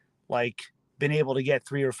 like, been able to get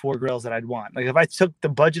 3 or 4 grills that I'd want. Like, if I took the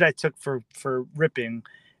budget I took for ripping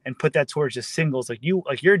and put that towards just singles, like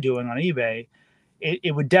you're doing on eBay,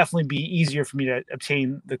 it would definitely be easier for me to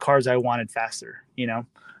obtain the cards I wanted faster, So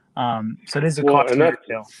it is a cost.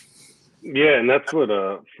 Yeah, and that's what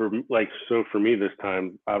for me this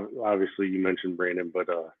time, obviously you mentioned Brandon, but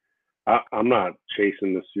I'm not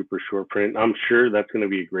chasing the super short print. I'm sure that's going to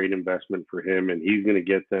be a great investment for him, and he's going to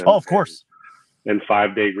get them. Oh, of course. And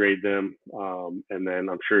 5-day grade them, and then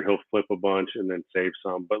I'm sure he'll flip a bunch and then save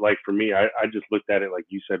some. But like for me, I just looked at it like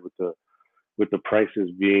you said, with the prices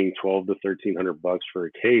being $1,200 to $1,300 for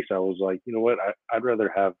a case. I was like, you know what? I'd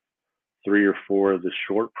rather have 3 or 4 of the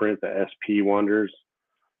short print, the SP Wonders,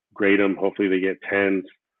 grade them. Hopefully they get 10s.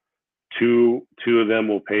 Two of them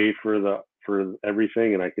will pay for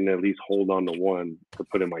everything, and I can at least hold on to 1 to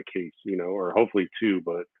put in my case, or hopefully 2.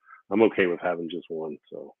 But I'm okay with having just 1.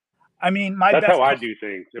 So. I mean, that's how I do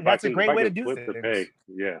things. That's a great way to do things.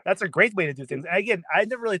 Yeah, that's a great way to do things. And again, I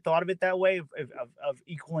never really thought of it that way, of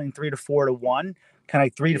equaling 3 to 4 to 1, kind of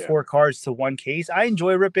like 3 to 4 cards to 1 case. I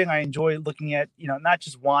enjoy ripping. I enjoy looking at not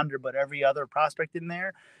just Wander, but every other prospect in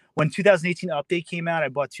there. When 2018 update came out, I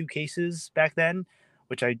bought 2 cases back then,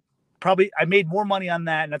 which I made more money on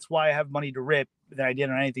that, and that's why I have money to rip than I did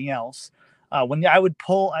on anything else. When I would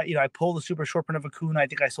pull, I pulled the super short print of Acuna. I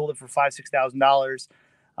think I sold it for $5,000-$6,000.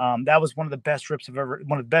 That was one of the best rips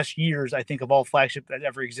one of the best years, I think, of all Flagship that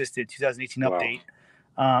ever existed, 2018 update.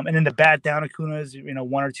 And then the bat down Acunas,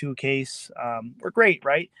 1 or 2 a case, were great,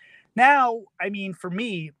 right? Now, I mean, for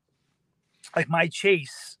me, like, my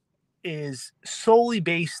chase is solely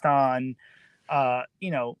based on, I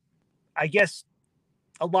guess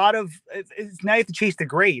a lot of now you have to chase the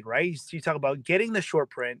grade, right? So you talk about getting the short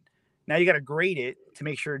print. Now you got to grade it to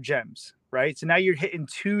make sure it gems, right? So now you're hitting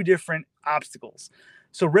 2 different obstacles.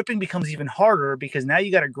 So ripping becomes even harder because now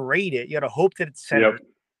you got to grade it. You got to hope that it's centered. Yep.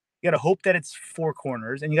 You got to hope that it's 4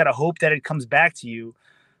 corners, and you got to hope that it comes back to you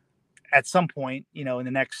at some point, in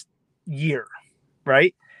the next year,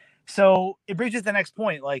 right? So it brings us to the next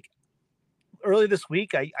point. Like, earlier this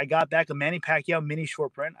week, I got back a Manny Pacquiao mini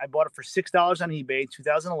short print. I bought it for $6 on eBay in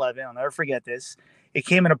 2011. I'll never forget this. It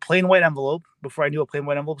came in a plain white envelope before I knew what plain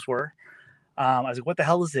white envelopes were. I was like, what the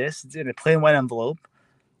hell is this? It's in a plain white envelope.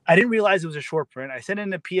 I didn't realize it was a short print. I sent it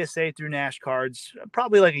in a PSA through Nash Cards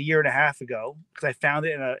probably like a year and a half ago because I found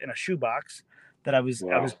it in a shoebox that I was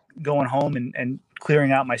going home and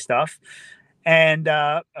clearing out my stuff, and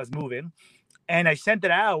I was moving, and I sent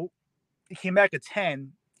it out. It came back a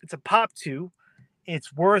 10. It's a Pop 2.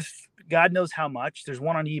 It's worth God knows how much. There's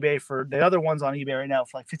one on eBay for the other one's on eBay right now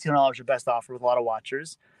for like $1,500, your best offer with a lot of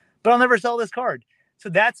watchers. But I'll never sell this card. So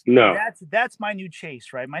that's my new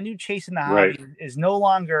chase, right? My new chase in the hobby is no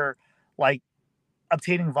longer like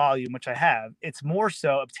obtaining volume, which I have. It's more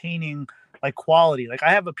so obtaining like quality. Like, I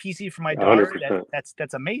have a PC for my daughter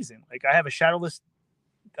that's amazing. Like, I have a Shadowless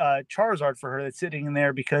Charizard for her that's sitting in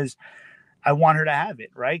there because I want her to have it,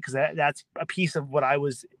 right? Because that's a piece of what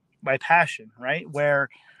my passion, right? Where,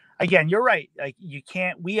 again, you're right. Like,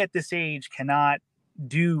 we at this age cannot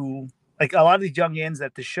do. Like, a lot of these young ends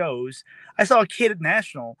at the shows, I saw a kid at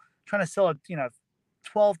National trying to sell a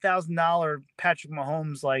 $12,000 Patrick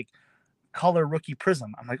Mahomes like color rookie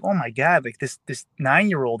prism. I'm like, oh my God! Like, this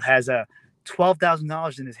 9-year-old has a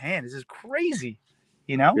 $12,000 in his hand. This is crazy,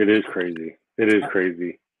 It is crazy. It is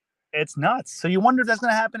crazy. It's nuts. So you wonder if that's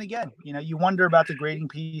going to happen again. You wonder about the grading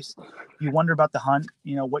piece. You wonder about the hunt.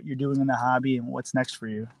 What you're doing in the hobby and what's next for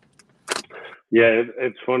you. Yeah,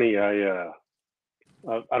 it's funny. I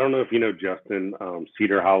don't know if you know Justin,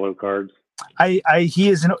 Cedar Hollow Cards.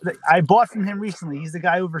 I bought from him recently. He's the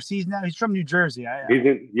guy overseas now. He's from New Jersey.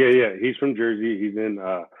 He's from Jersey. He's in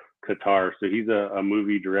Qatar. So he's a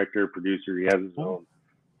movie director, producer. He has his own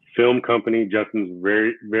film company. Justin's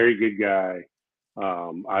very, very good guy.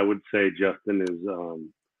 I would say Justin is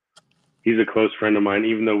he's a close friend of mine,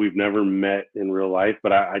 even though we've never met in real life.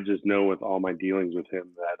 But I just know with all my dealings with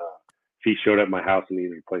him that if he showed up at my house and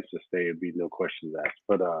needed a place to stay, it'd be no questions asked.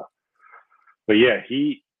 But yeah,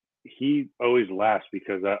 he always laughs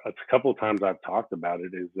because a couple of times I've talked about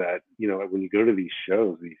it is that, you know, when you go to these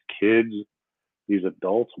shows, these kids, these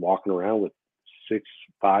adults walking around with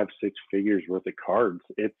 5, 6 figures worth of cards,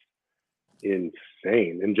 it's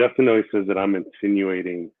insane. And Justin always says that I'm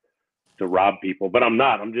insinuating to rob people, but I'm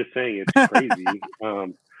not. I'm just saying it's crazy.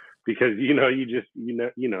 Because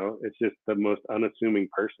it's just the most unassuming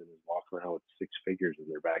person is walking around with 6 figures in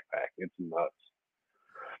their backpack. It's nuts.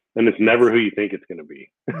 And it's never who you think it's going to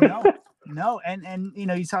be. No. And, you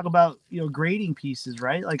know, you talk about, you know, grading pieces,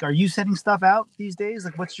 right? Like, are you sending stuff out these days?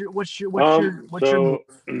 Like, what's your so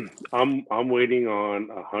I'm waiting on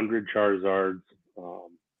 100 Charizards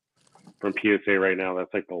from PSA right now.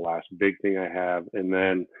 That's like the last big thing I have. And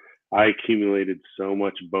then I accumulated so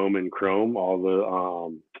much Bowman Chrome, all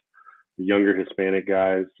the younger Hispanic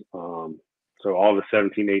guys. So all the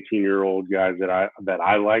 17, 18-year-old guys that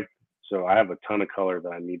I like. So I have a ton of color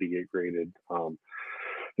that I need to get graded. And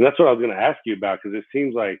that's what I was going to ask you about, because it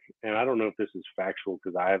seems like, and I don't know if this is factual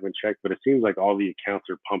because I haven't checked, but it seems like all the accounts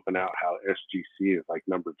are pumping out how SGC is like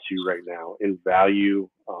number 2 right now in value,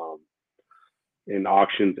 in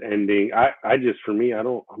auctions ending. For me,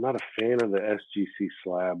 I'm not a fan of the SGC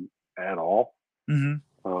slab at all.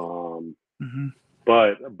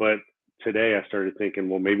 But today I started thinking,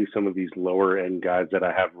 well, maybe some of these lower end guys that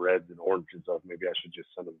I have reds and oranges of, maybe I should just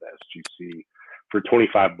send them to SGC for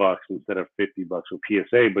 $25 instead of $50 with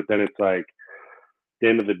PSA. But then it's like, at the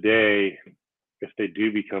end of the day, if they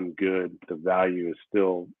do become good, the value is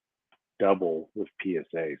still double with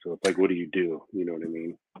PSA. So it's like, what do? You know what I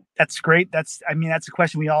mean? That's great. That's a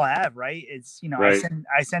question we all have, right? It's, you know, right.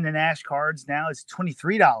 I send an Ash cards now. It's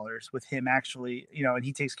 $23 with him actually, you know, and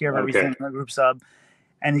he takes care of everything in our group sub.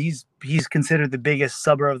 And he's considered the biggest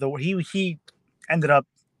subber of the world. He ended up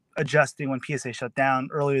adjusting when PSA shut down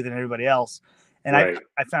earlier than everybody else. And I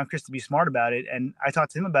found Chris to be smart about it. And I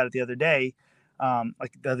talked to him about it the other day,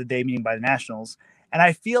 meeting by the Nationals. And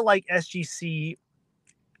I feel like SGC,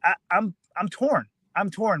 I'm torn.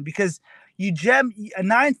 I'm torn because you gem a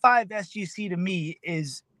 9.5 SGC to me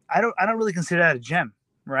is, I don't really consider that a gem,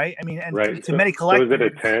 right? I mean, and to many collectors. So is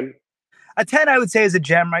it a 10? A 10, I would say, is a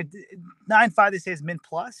gem, right? 9.5, they say, is mint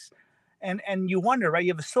plus. And you wonder, right?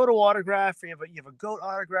 You have a Soto autograph, or you have a GOAT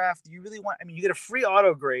autograph. Do you really want? I mean, you get a free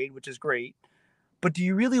auto grade, which is great, but do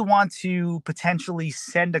you really want to potentially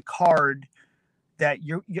send a card that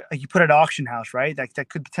you put at auction house, right? That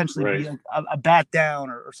could potentially be a bat down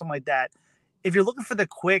or something like that. If you're looking for the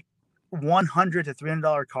quick $100 to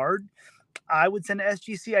 $300 card, I would send to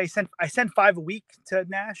SGC. I send 5 a week to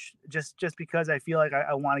Nash just because I feel like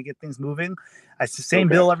I want to get things moving. It's the same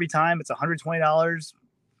bill every time. It's $120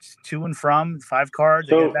 to and from 5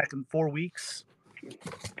 cards. I get it back in 4 weeks.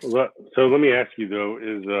 So let me ask you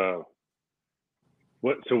though,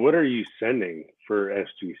 what are you sending for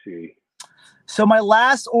SGC? So my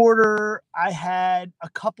last order, I had a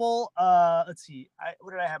couple. Let's see.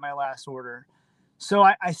 What did I have my last order? So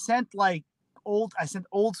I sent old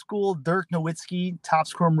school Dirk Nowitzki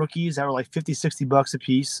Topps Chrome rookies that were like $50-$60 a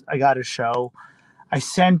piece. I got a show. I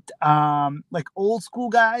sent old school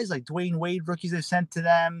guys like Dwayne Wade rookies. I sent to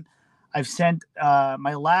them. I've sent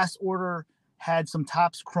my last order had some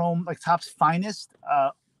Topps Chrome, like Topps Finest,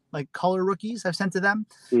 like color rookies. I've sent to them.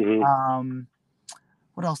 Mm-hmm.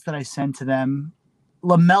 What else did I send to them?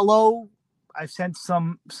 LaMelo. I've sent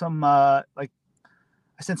some I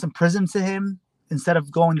sent some prisms to him. Instead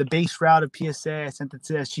of going the base route of PSA, I sent it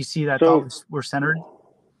to SGC that I thought were centered.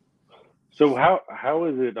 So how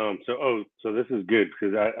is it? So this is good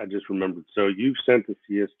because I just remembered. So you've sent to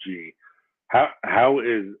CSG. How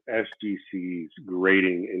is SGC's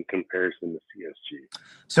grading in comparison to CSG?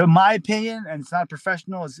 So in my opinion, and it's not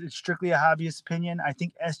professional, it's strictly a hobbyist opinion. I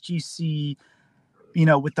think SGC, you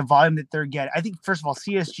know, with the volume that they're getting, I think first of all,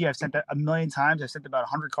 CSG I've sent that a million times. I've sent about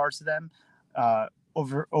 100 cards to them.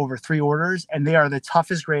 Over 3 orders, and they are the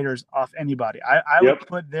toughest graders off anybody. I would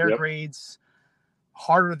put their grades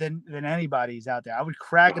harder than anybody's out there. I would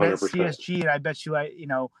crack 100%. It at CSG, and I bet you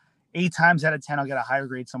 8 times out of 10 I'll get a higher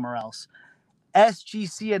grade somewhere else.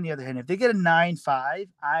 SGC, on the other hand, if they get a 9.5,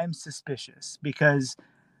 I'm suspicious because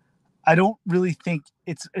I don't really think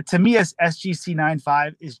it's to me as SGC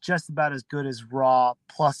 9.5 is just about as good as raw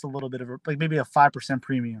plus a little bit of like maybe a 5%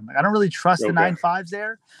 premium. Like, I don't really trust the 9.5s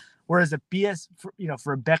there. Whereas a BS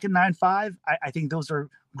for a Beckett 9.5, I think those are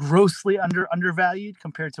grossly undervalued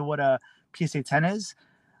compared to what a PSA 10 is.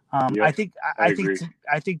 I think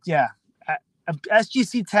yeah, a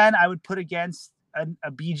SGC 10 I would put against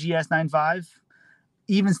a BGS 9.5,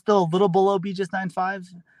 even still a little below BGS 9.5.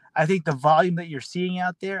 I think the volume that you're seeing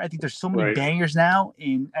out there, I think there's so many bangers now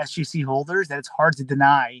in SGC holders that it's hard to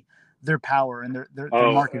deny their power and their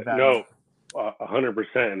market value. No,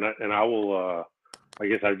 100%. And I will, I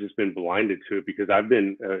guess I've just been blinded to it because I've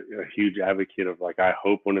been a huge advocate of like, I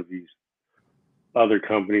hope one of these other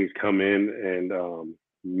companies come in and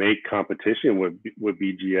make competition with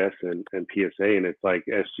BGS and PSA. And it's like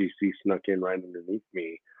SGC snuck in right underneath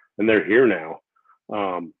me and they're here now.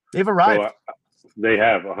 They've arrived. So they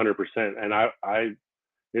have 100%. And I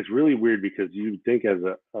it's really weird because you think as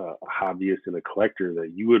a hobbyist and a collector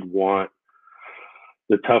that you would want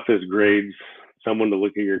the toughest grades, someone to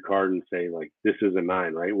look at your card and say like, this is a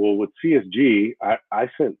 9, right? Well, with CSG, I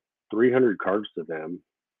sent 300 cards to them.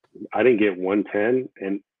 I didn't get 110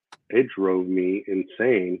 and it drove me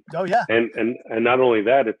insane. Oh yeah. And not only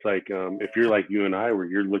that, it's like, if you're like you and I, where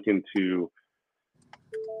you're looking to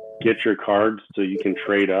get your cards so you can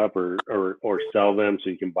trade up or sell them so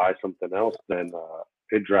you can buy something else, then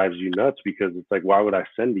it drives you nuts because it's like, why would I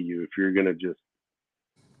send to you if you're going to just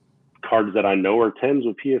cards that I know are 10s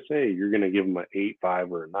with PSA, you're going to give them an 8,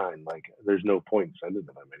 5, or a 9. Like there's no point in sending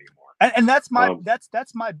them anymore. And that's my,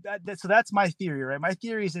 that's my theory, right? My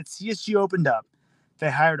theory is that CSG opened up,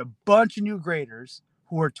 they hired a bunch of new graders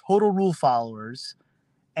who are total rule followers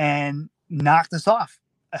and knocked us off.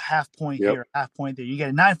 A half point here, a half point there. You get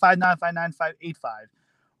a 9.5, 9.5, 9.5, 8.5,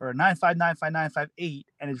 or a 9.5, 9.5, 9.5, 8,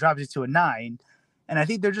 and it drops you to a 9. And I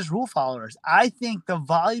think they're just rule followers. I think the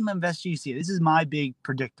volume of SGC, this is my big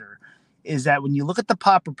predictor, is that when you look at the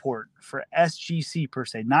pop report for SGC per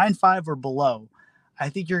se, 9.5 or below, I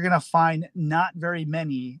think you're going to find not very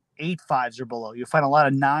many 8.5s or below. You'll find a lot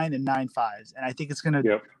of 9 and 9.5s. And I think it's going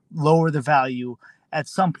to lower the value at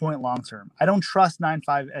some point long term. I don't trust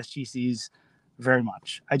 9.5 SGCs very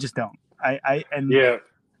much. I just don't. And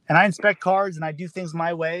I inspect cards and I do things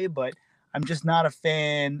my way, but I'm just not a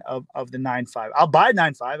fan of the 9.5. I'll buy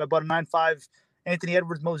 9.5. I bought a 9.5 Anthony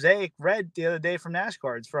Edwards Mosaic red the other day from Nash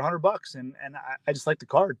Cards for $100, and I just like the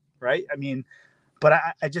card, right? I mean, but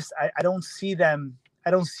I don't see them. I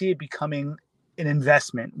don't see it becoming an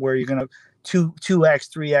investment where you're gonna 2x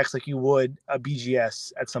 3x like you would a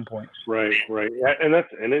BGS at some point. Right. Yeah, and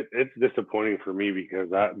it's disappointing for me because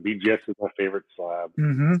BGS is my favorite slab.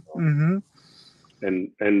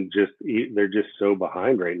 And just they're just so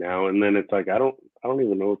behind right now. And then it's like I don't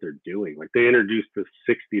even know what they're doing. Like they introduced the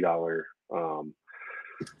 $60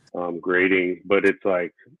 grading, but it's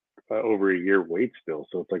like over a year wait still.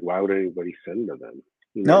 So it's like, why would anybody send to them?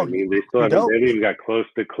 You know what I mean? They still haven't even got close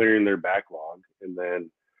to clearing their backlog. And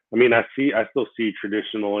then, I mean, I still see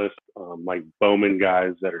traditionalists like Bowman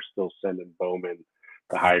guys that are still sending Bowman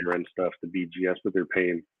the higher end stuff to BGS, but they're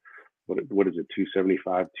paying what is it,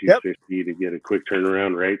 $275, $250 to get a quick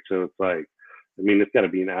turnaround, right? So it's like, I mean, it's got to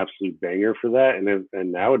be an absolute banger for that.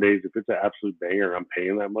 And nowadays, if it's an absolute banger, I'm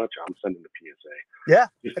paying that much, I'm sending to PSA. Yeah,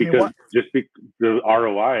 just because the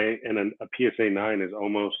ROI and a PSA 9 is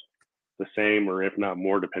almost the same, or if not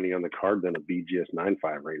more, depending on the card, than a BGS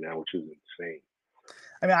 9.5 right now, which is insane.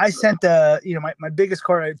 I mean, I sent my biggest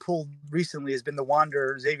card I pulled recently has been the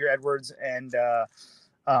Wander, Xavier Edwards, and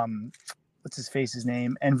what's his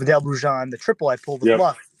name, and Vidal Brujan, the triple I pulled the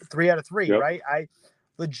fluff 3 out of 3, right? I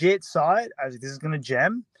legit saw it. I was like, this is gonna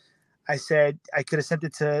gem. I said I could have sent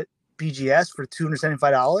it to BGS for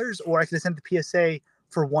 $275, or I could have sent it to PSA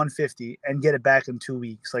for $150 and get it back in 2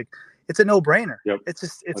 weeks. Like, it's a no-brainer. It's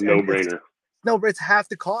a no-brainer. It's half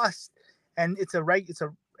the cost, and it's a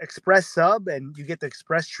express sub, and you get the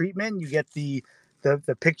express treatment. You get the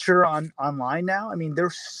picture online now. I mean, they're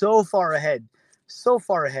so far ahead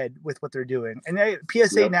with what they're doing. And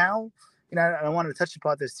PSA now, I wanted to touch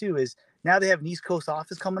upon this too, is now they have an East Coast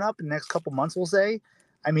office coming up in the next couple months, we'll say.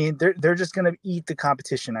 I mean, they're just going to eat the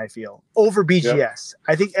competition, I feel, over BGS.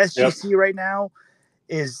 I think SGC right now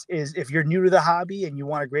is if you're new to the hobby and you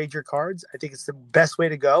want to grade your cards, I think it's the best way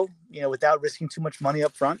to go, without risking too much money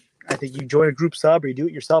up front. I think you join a group sub or you do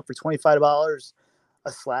it yourself for $25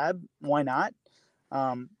 a slab. Why not?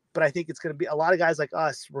 But I think it's going to be a lot of guys like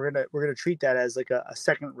us. We're gonna treat that as like a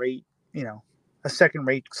second rate, a second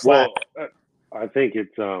rate slab. Well, I think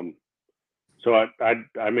it's So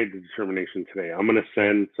I made the determination today. I'm going to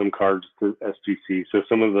send some cards to SGC. So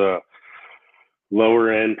some of the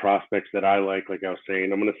lower end prospects that I like I was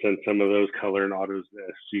saying, I'm going to send some of those color and autos to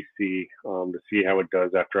SGC to see how it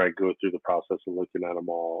does after I go through the process of looking at them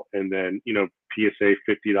all. And then, PSA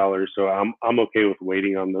 $50. So I'm okay with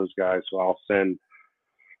waiting on those guys. So I'll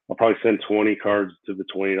probably send 20 cards to the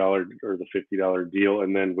 $20 or the $50 deal.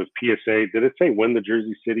 And then with PSA, did it say when the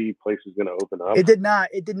Jersey City place is going to open up? It did not.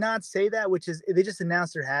 It did not say that, which is they just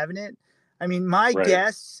announced they're having it. I mean, my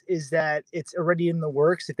guess is that it's already in the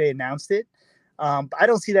works if they announced it. But I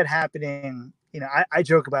don't see that happening. I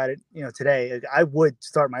joke about it, today. I would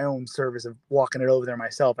start my own service of walking it over there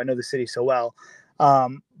myself. I know the city so well.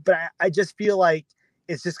 But I just feel like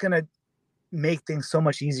it's just going to make things so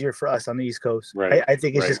much easier for us on the East Coast. Right. I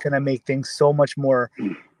think it's just going to make things so much more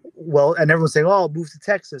well. And everyone's saying, "Oh, move to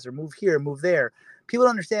Texas or move here, move there." People don't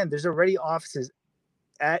understand. There's already offices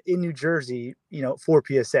in New Jersey, for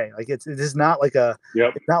PSA. Like this is not like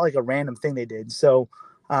it's not like a random thing they did. So,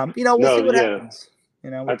 we'll see what happens.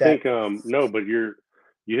 I think no, but you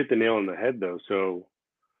hit the nail on the head though. So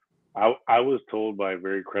I was told by a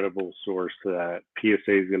very credible source that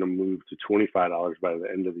PSA is going to move to $25 by the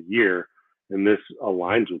end of the year. And this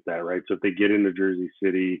aligns with that, right? So if they get into Jersey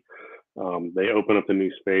City, they open up the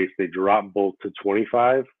new space, they drop both to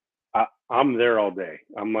 25. I'm there all day.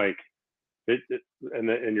 I'm like,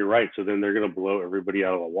 and you're right. So then they're going to blow everybody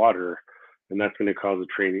out of the water, and that's going to cause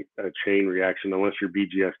a chain reaction. Unless you're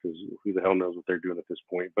BGS, because who the hell knows what they're doing at this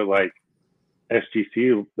point? But like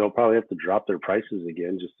SGC, they'll probably have to drop their prices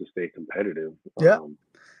again just to stay competitive. Yeah,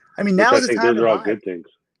 I mean now is the time. Those are all good things.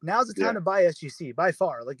 Now's the time to buy SGC by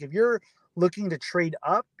far. Like if you're looking to trade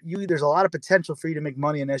up, there's a lot of potential for you to make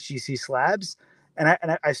money in SGC slabs. And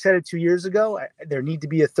I said it 2 years ago. There need to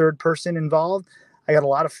be a third person involved. I got a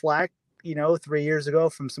lot of flack, 3 years ago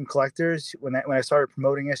from some collectors when I started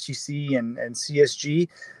promoting SGC and CSG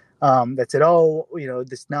that said, "Oh,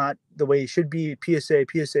 this not the way it should be." PSA.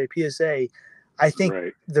 I think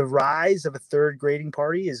the rise of a third grading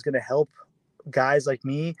party is going to help guys like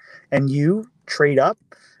me and you trade up.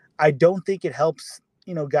 I don't think it helps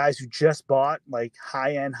guys who just bought like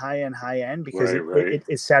high end because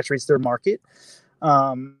it saturates their market.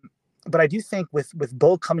 But I do think with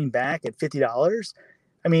bulk coming back at $50,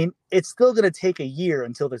 I mean, it's still going to take a year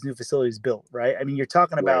until this new facility is built, right? I mean, you're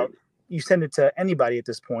talking about you send it to anybody at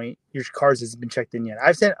this point, your cards hasn't been checked in yet.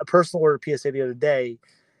 I've sent a personal order PSA the other day.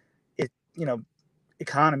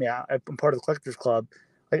 Economy. I'm part of the Collectors Club.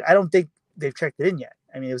 Like, I don't think they've checked it in yet.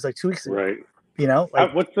 I mean, it was like 2 weeks ago. Right.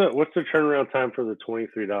 What's the turnaround time for the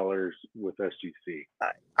 $23 with SGC?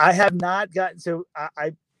 I have not gotten. So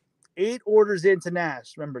I 8 orders into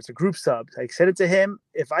Nash. Remember, it's a group sub. I sent it to him.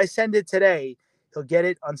 If I send it today, he'll get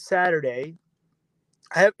it on Saturday.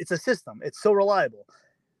 It's a system. It's so reliable.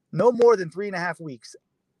 No more than 3.5 weeks.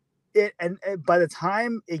 And by the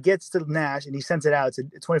time it gets to Nash and he sends it out, it's a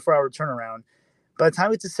 24-hour turnaround. By the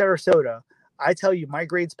time it's to Sarasota, I tell you, my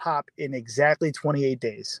grades pop in exactly 28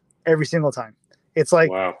 days every single time. It's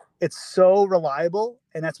like, It's so reliable,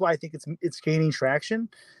 and that's why I think it's gaining traction.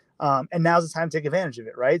 And now's the time to take advantage of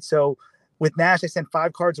it, right? So with Nash, I sent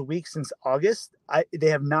 5 cards a week since August. They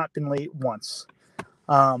have not been late once.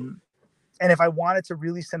 And if I wanted to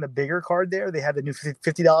really send a bigger card there, they have the new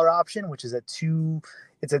 $50 option, which is a 2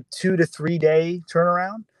 to 3 day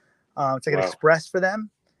turnaround. It's like an express for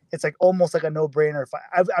them. It's like almost like a no-brainer.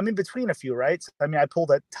 I'm in between a few, right? So, I mean, I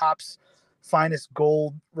pulled a Topps finest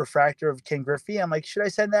gold refractor of Ken Griffey. I'm like, should I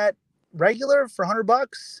send that regular for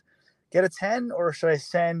 $100, get a 10, or should I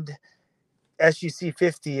send SGC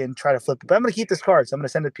 50 and try to flip it? But I'm going to keep this card, so I'm going to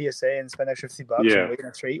send it PSA and spend extra $50 and wait an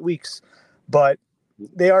extra 8 weeks. But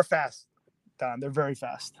they are fast, Don. They're very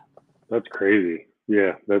fast. That's crazy.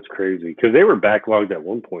 Yeah, that's crazy because they were backlogged at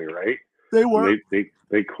one point, right? They were.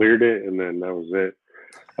 They cleared it, and then that was it.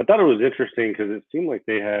 I thought it was interesting because it seemed like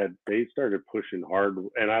they started pushing hard,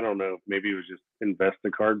 and I don't know, maybe it was just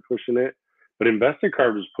Investacard pushing it, but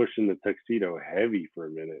Investacard was pushing the tuxedo heavy for a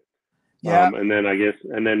minute. Yeah. And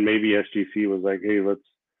then maybe SGC was like, hey, let's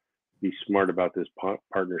be smart about this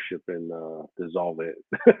partnership and dissolve it.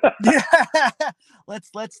 Yeah. Let's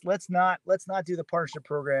not do the partnership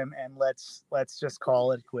program, and let's just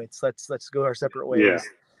call it quits. Let's go our separate ways. Yeah.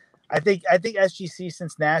 I think SGC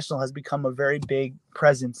since National has become a very big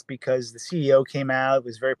presence because the CEO came out,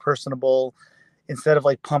 was very personable. Instead of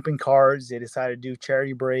like pumping cards, they decided to do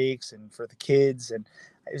charity breaks and for the kids, and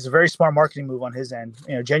it was a very smart marketing move on his end.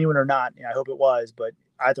 Genuine or not, I hope it was, but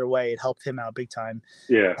either way, it helped him out big time.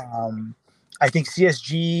 Yeah. I think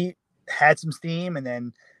CSG had some steam, and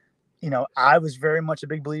then I was very much a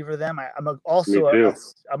big believer of them. I'm also a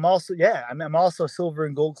silver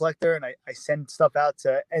and gold collector, and I send stuff out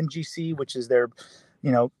to NGC, which is their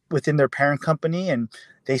within their parent company, and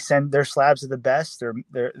they send their slabs are the best.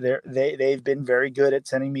 They've been very good at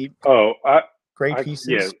sending me great pieces.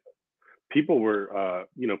 Yeah. People were,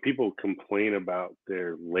 people complain about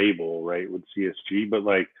their label, right, with CSG, but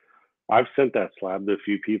like I've sent that slab to a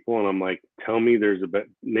few people, and I'm like, tell me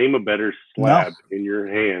name a better slab in your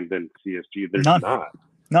hand than CSG. There's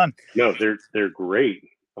None. No, they're great.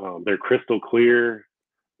 They're crystal clear.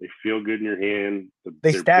 They feel good in your hand.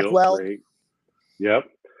 They stack well. Great. Yep.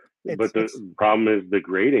 But the problem is the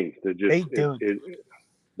grading.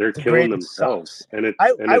 They're killing themselves, sucks. and it's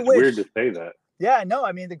weird to say that. Yeah, no,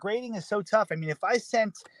 I mean, the grading is so tough. I mean, I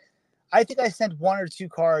think I sent 1 or 2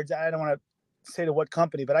 cards. I don't want to say to what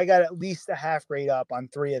company, but I got at least a half grade up on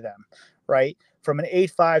 3 of them, right? From an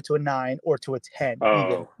 8.5 to a 9 or to a 10,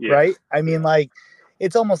 even, yeah. Right? I mean, like,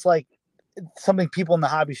 it's almost like something people in the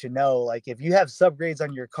hobby should know. Like, if you have subgrades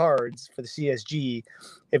on your cards for the CSG,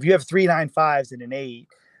 if you have 3 9.5s and an 8,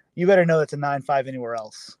 you better know it's a 9.5 anywhere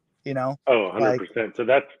else, Oh, 100%. So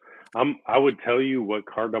that's, I would tell you what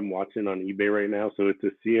card I'm watching on eBay right now. So it's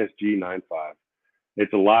a CSG 9.5.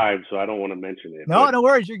 It's live, so I don't want to mention it. No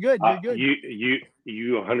worries. You're good. You're good.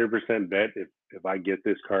 You 100% bet if I get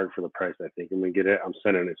this card for the price I think I'm gonna get it, I'm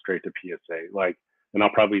sending it straight to PSA. And I'll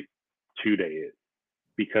probably 2-day it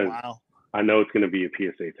because I know it's gonna be a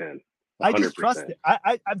PSA 10. 100%. I just trust it.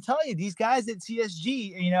 I'm telling you, these guys at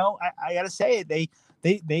CSG, I gotta say it.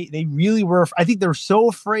 They really were. I think they're so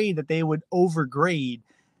afraid that they would overgrade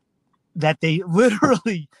that they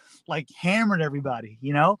literally like hammered everybody,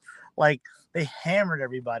 they hammered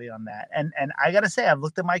everybody on that. And I got to say, I've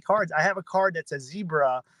looked at my cards. I have a card that's a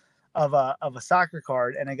zebra of a soccer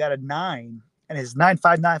card, and I got a 9, and it's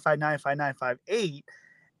 9.5, 9.5, 9.5, 9.5, 8.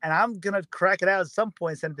 And I'm going to crack it out at some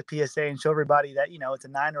point, send it to PSA and show everybody that, it's a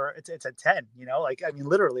 9 or it's a 10,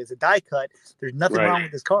 literally it's a die cut. There's nothing wrong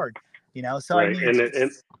with this card, So right. I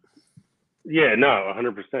mean, yeah, no,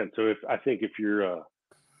 100%. So if you're a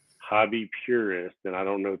hobby purist, and I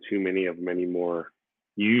don't know too many of them anymore,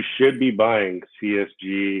 you should be buying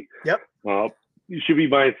CSG. Yep. Well, you should be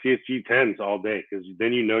buying CSG 10s all day, because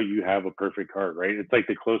then you have a perfect card, right? It's like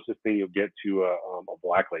the closest thing you'll get to a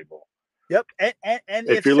black label. Yep. And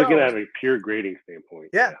if you're looking at a pure grading standpoint.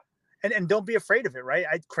 Yeah. And don't be afraid of it, right?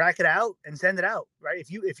 I'd crack it out and send it out, right?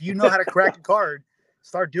 If you know how to crack a card,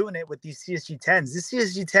 start doing it with these CSG 10s. These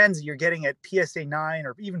CSG 10s you're getting at PSA 9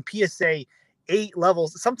 or even PSA 8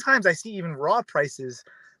 levels. Sometimes I see even raw prices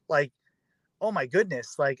like, oh my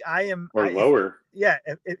goodness, like lower.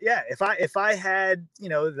 If I had,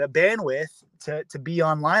 the bandwidth to be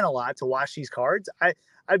online a lot to watch these cards,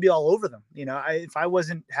 I'd be all over them. If I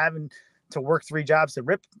wasn't having to work 3 jobs to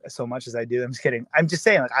rip so much as I do, I'm just kidding. I'm just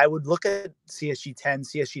saying, like, I would look at CSG 10,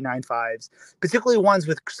 CSG 9.5s, particularly ones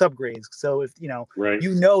with subgrades. So if,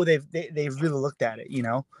 they've really looked at it,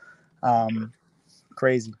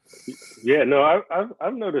 crazy. Yeah, no,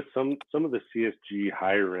 I've noticed some of the CSG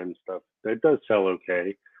higher end stuff that does sell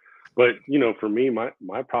okay, but for me,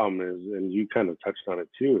 my problem is, and you kind of touched on it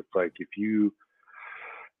too, it's like if you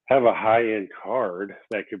have a high end card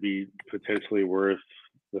that could be potentially worth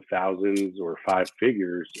the thousands or 5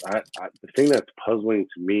 figures, the thing that's puzzling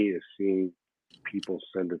to me is seeing people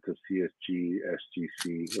send it to CSG,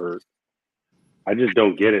 SGC, or I just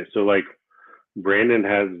don't get it. So like, Brandon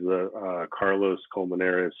has the Carlos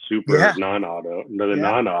Colmenares Super non-auto,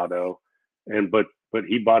 non-auto, but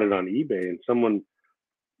he bought it on eBay, and someone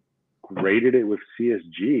rated it with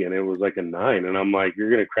CSG, and it was like a 9. And I'm like, you're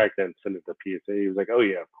gonna crack that and send it to PSA? He was like, oh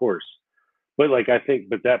yeah, of course. But like,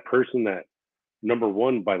 but that person, that number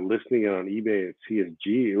one, by listing it on eBay at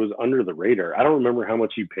CSG, it was under the radar. I don't remember how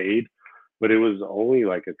much he paid, but it was only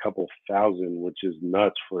like a couple thousand, which is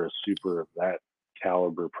nuts for a super of that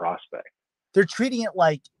caliber prospect. They're treating it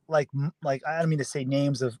like I don't mean to say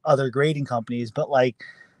names of other grading companies, but like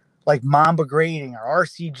Mamba Grading or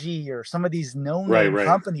RCG or some of these known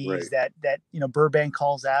companies that Burbank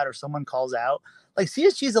calls out or someone calls out. Like,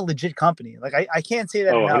 CSG is a legit company. Like, I can't say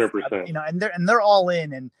that enough. 100%. And they're all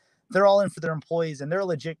in, and they're all in for their employees, and they're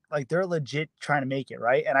legit trying to make it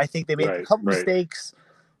right. And I think they made a couple mistakes,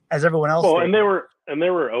 as everyone else did. And they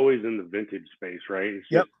were always in the vintage space, right?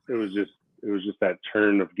 It was just that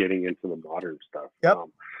turn of getting into the modern stuff. Yep.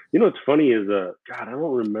 What's funny is, I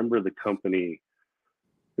don't remember the company.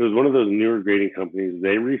 It was one of those newer grading companies.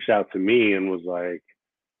 They reached out to me and was like,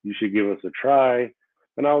 you should give us a try.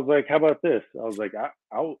 And I was like, how about this? I was like,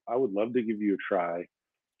 I would love to give you a try,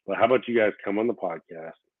 but how about you guys come on the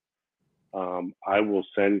podcast? I will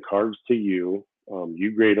send cards to you.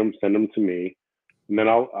 You grade them, send them to me. And then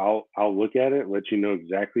I'll look at it, let you know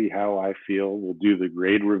exactly how I feel. We'll do the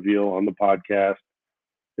grade reveal on the podcast.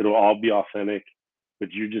 It'll all be authentic. but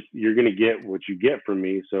you're going to get what you get from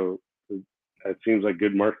me. So it seems like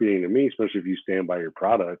good marketing to me, especially if you stand by your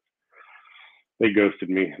product. They ghosted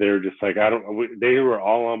me. They were just like, they were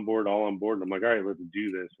all on board. And I'm like, all right, let's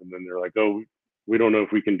do this. And then they're like, oh, we don't know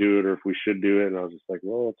if we can do it or if we should do it. And I was just like,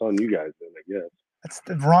 well, it's on you guys then, I guess. That's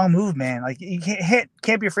the wrong move, man. Like, you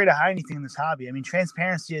can't be afraid to hide anything in this hobby. I mean,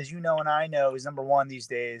 transparency, as you know and I know, is number one these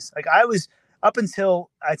days. Like, I was, up until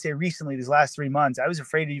I'd say recently, these last 3 months, I was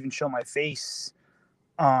afraid to even show my face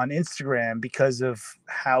on Instagram because of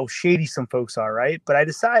how shady some folks are, right? But I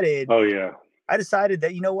decided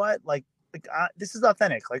that, you know what, this is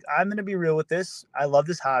authentic. Like, I'm going to be real with this. I love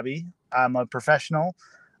this hobby. I'm a professional.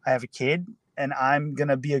 I have a kid, and I'm going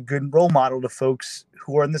to be a good role model to folks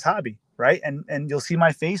who are in this hobby, right? And you'll see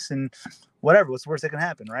my face, and whatever, what's the worst that can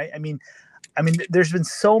happen, right? I mean, there's been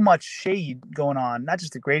so much shade going on, not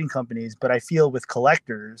just the grading companies, but I feel with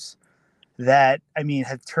collectors that,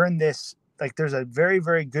 have turned this, like, there's a very,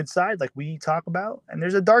 very good side, like we talk about, and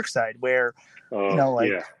there's a dark side where,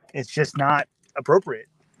 it's just not appropriate,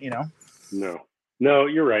 No,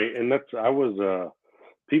 you're right. And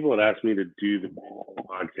people had asked me to do the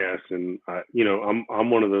podcast, and I'm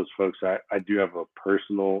one of those folks. I do have a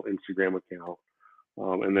personal Instagram account,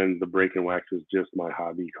 and then the Break and Wax is just my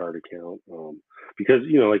hobby card account, because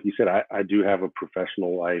like you said, I do have a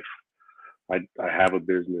professional life. I have a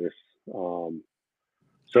business,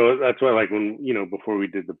 so that's why, like, when before we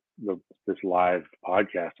did this live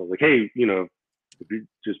podcast, I was like, hey, if you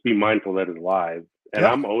just be mindful that it's live, and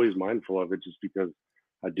I'm always mindful of it just because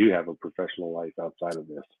I do have a professional life outside of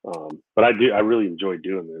this. But I really enjoy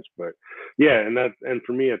doing this. But yeah, and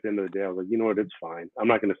for me, at the end of the day, I was like, you know what, it's fine. I'm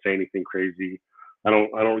not going to say anything crazy. I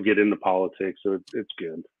don't get into politics, so it's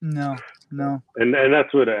good. No. And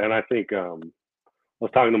that's what, and I think I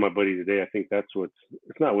was talking to my buddy today. I think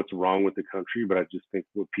it's not what's wrong with the country, but I just think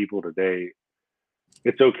with people today,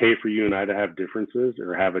 it's okay for you and I to have differences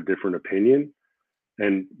or have a different opinion.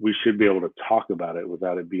 And we should be able to talk about it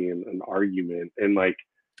without it being an argument.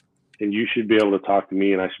 And you should be able to talk to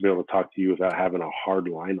me, and I should be able to talk to you without having a hard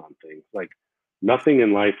line on things. Like, nothing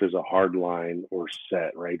in life is a hard line or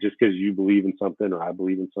set, right? Just because you believe in something or I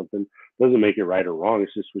believe in something doesn't make it right or wrong.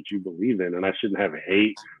 It's just what you believe in. And I shouldn't have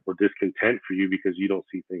hate or discontent for you because you don't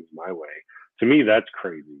see things my way. To me, that's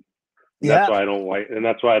crazy. That's why I don't like, and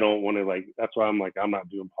that's why I don't want to, that's why I'm like, I'm not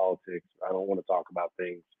doing politics. I don't want to talk about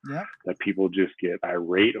things that people just get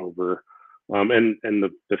irate over. And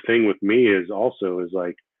the thing with me is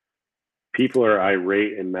like, people are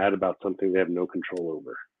irate and mad about something they have no control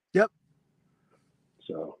over. Yep.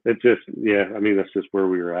 So it's just, that's just where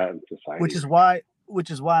we were at in society. Which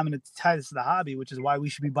is why I'm going to tie this to the hobby, which is why we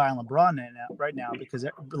should be buying LeBron right now, because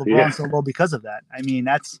LeBron's so low because of that. I mean,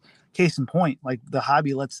 that's case in point. Like, the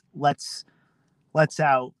hobby lets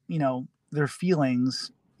out, their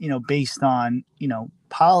feelings, based on,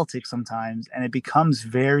 politics sometimes, and it becomes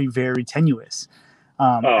very, very tenuous.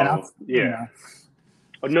 Oh,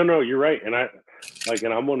 no, you're right.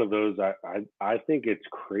 And I'm one of those, I think it's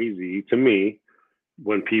crazy to me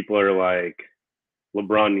when people are like,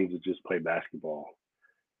 LeBron needs to just play basketball.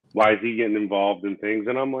 Why is he getting involved in things?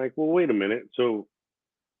 And I'm like, well, wait a minute. So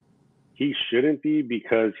he shouldn't be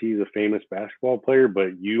because he's a famous basketball player,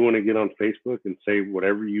 but you want to get on Facebook and say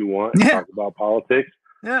whatever you want and talk about politics?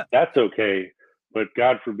 Yeah. That's okay. But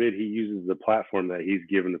God forbid he uses the platform that he's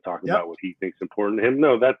given to talk about what he thinks important to him.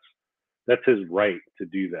 No, that's his right to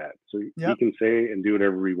do that. So he can say and do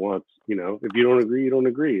whatever he wants. If you don't agree, you don't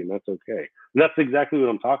agree, and that's okay. And that's exactly what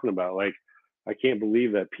I'm talking about. Like, I can't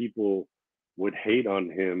believe that people would hate on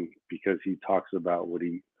him because he talks about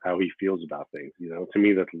how he feels about things. To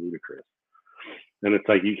me, that's ludicrous. And it's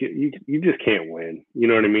like, you just can't win. You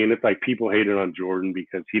know what I mean? It's like people hated on Jordan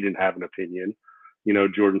because he didn't have an opinion.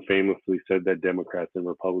 Jordan famously said that Democrats and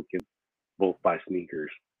Republicans both buy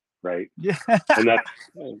sneakers, right? Yeah. And that's,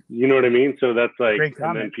 you know what I mean? So that's like,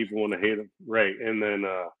 and then people want to hate him, right? And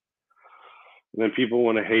then people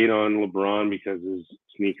want to hate on LeBron because his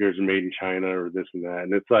sneakers are made in China or this and that.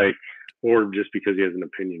 And it's like, or just because he has an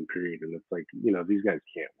opinion, period. And it's like, these guys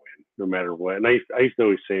can't win no matter what. And I used to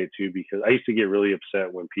always say it too, because I used to get really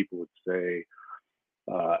upset when people would say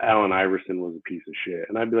Allen Iverson was a piece of shit.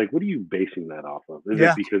 And I'd be like, what are you basing that off of? Is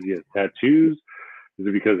it because he has tattoos? Is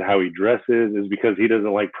it because of how he dresses? Is it because he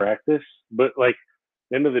doesn't like practice? But like, at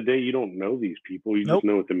the end of the day, you don't know these people. You just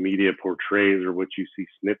know what the media portrays or what you see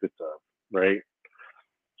snippets of, right?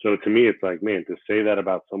 So to me, it's like, man, to say that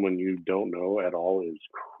about someone you don't know at all is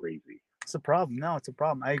crazy. It's a problem. No, it's a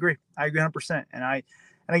problem. I agree 100%. And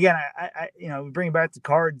again, I we bring it back to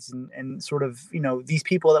cards and sort of, these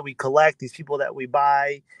people that we collect, these people that we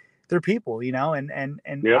buy, they're people, and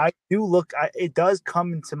I do look. It does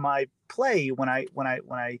come into my play when I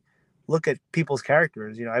look at people's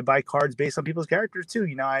characters. You know, I buy cards based on people's characters too.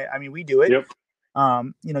 You know, I mean, we do it. Yep.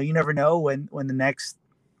 You know, you never know when the next,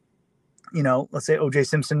 you know, let's say OJ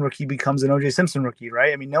Simpson rookie becomes an OJ Simpson rookie,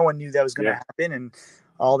 right? I mean, no one knew that was going to happen, and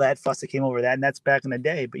all that fuss that came over that, and that's back in the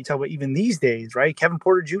day. But you talk about even these days, right? Kevin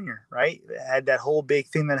Porter Jr., right, had that whole big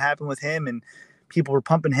thing that happened with him, and people were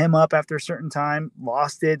pumping him up after a certain time,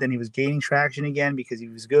 lost it, then he was gaining traction again because he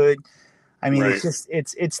was good. I mean, It's just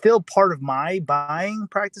it's still part of my buying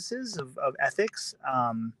practices of ethics.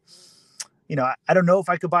 You know, I don't know if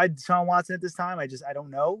I could buy Deshaun Watson at this time. I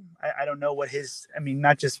don't know. I don't know what his, I mean,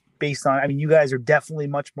 not just based on, I mean, you guys are definitely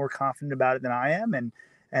much more confident about it than I am. And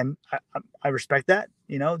I respect that.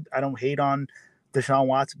 You know, I don't hate on Deshaun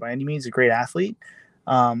Watson by any means. He's a great athlete.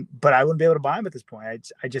 But I wouldn't be able to buy him at this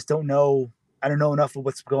point. I just don't know. I don't know enough of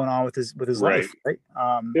what's going on with his life. Right.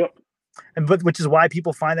 Yep. But which is why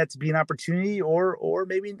people find that to be an opportunity or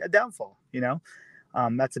maybe a downfall, you know.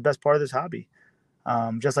 That's the best part of this hobby.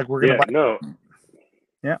 Just like we're going to buy. No,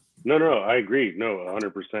 I agree. No,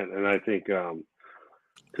 100%. And I think to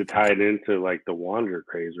tie it into like the Wander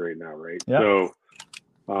craze right now, right? Yeah. So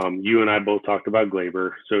you and I both talked about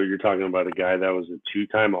Glaber. So you're talking about a guy that was a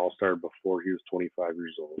 2-time All-Star before he was 25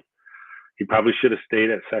 years old. He probably should have stayed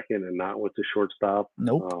at second and not with the shortstop.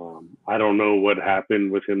 Nope. I don't know what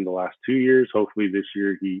happened with him the last 2 years. Hopefully this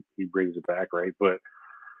year he brings it back, right? But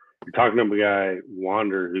you're talking about a guy,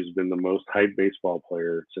 Wander, who's been the most hyped baseball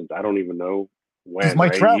player since I don't even know when.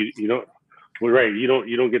 Mike Trout. You don't. Well, right. You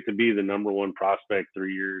don't get to be the number one prospect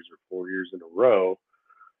 3 years or 4 years in a row.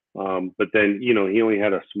 But then, you know, he only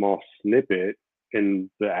had a small snippet in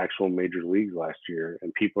the actual major leagues last year,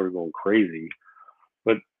 and people are going crazy.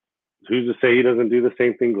 But who's to say he doesn't do the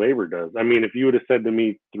same thing Glaber does? I mean, if you would have said to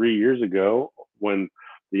me 3 years ago when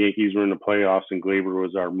the Yankees were in the playoffs and Glaber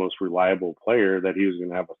was our most reliable player that he was going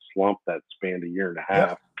to have a slump that spanned a year and a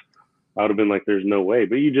half, I would have been like, there's no way.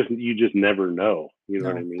 But you just never know. You know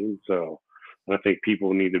what I mean? So I think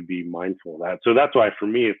people need to be mindful of that. So that's why for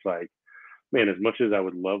me, it's like, man, as much as I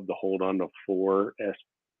would love to hold on to 4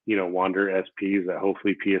 Wander SPs that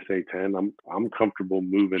hopefully PSA 10, I'm comfortable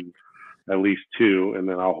moving at least 2, and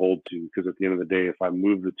then I'll hold 2, because at the end of the day, if I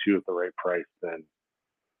move the 2 at the right price, then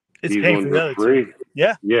it's paying for the other free. 2.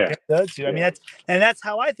 Yeah. It does too. I mean, that's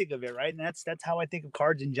how I think of it, right? And that's how I think of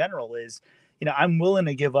cards in general is, you know, I'm willing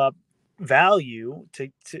to give up value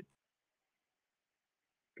to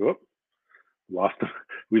Whoop. Lost him.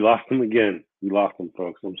 We lost him again. We lost him,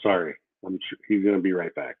 folks. I'm sorry. I'm sure he's going to be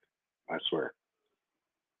right back. I swear.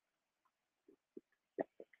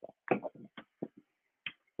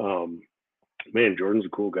 Man, Jordan's a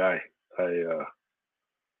cool guy. I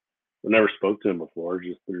never spoke to him before,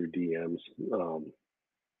 just through DMs,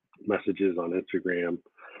 messages on Instagram.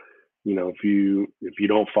 You know, if you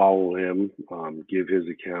don't follow him, give his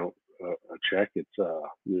account a check. It's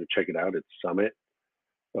check it out. It's Summit.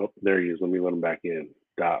 Oh, there he is. Let me let him back in.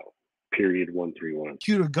 .131.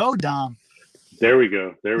 Cue to go, Dom. There we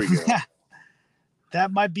go.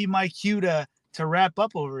 That might be my cue to wrap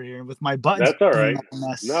up over here with my buttons. That's all right.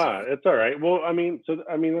 Nah, it's all right. Well, I mean, that's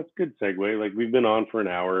a good segue. Like, we've been on for an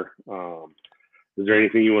hour. Is there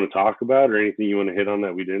anything you want to talk about, or anything you want to hit on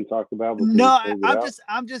that we didn't talk about? No,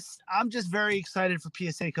 I'm just very excited for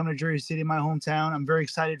PSA coming to Jersey City, my hometown. I'm very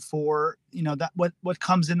excited for, you know, that what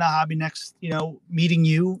comes in the hobby next. You know, meeting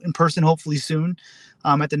you in person hopefully soon,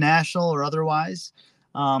 at the National or otherwise.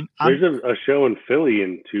 There's a show in Philly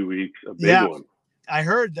in 2 weeks, a big one. I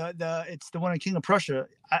heard it's the one in King of Prussia.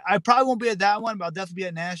 I probably won't be at that one, but I'll definitely be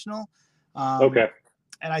at National. Okay.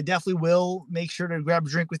 And I definitely will make sure to grab a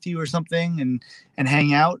drink with you or something and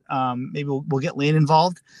hang out. Maybe we'll get Lane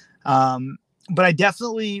involved. But I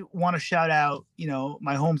definitely want to shout out, you know,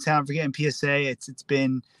 my hometown for getting PSA. It's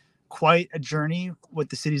been quite a journey what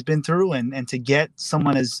the city's been through, and to get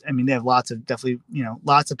someone they have lots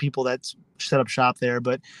of people that set up shop there,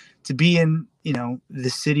 but to be in, you know, the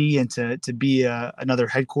city and to be another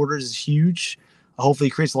headquarters is huge. Hopefully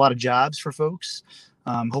it creates a lot of jobs for folks.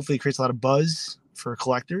 Hopefully it creates a lot of buzz for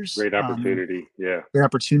collectors. Great opportunity. Great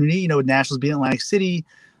opportunity. You know, with Nationals being Atlantic City,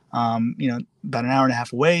 you know, about an hour and a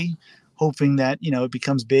half away, hoping that, you know, it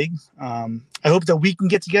becomes big. I hope that we can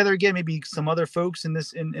get together again, maybe some other folks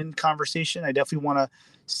in conversation. I definitely want to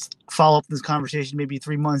follow up this conversation maybe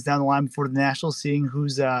 3 months down the line before the Nationals, seeing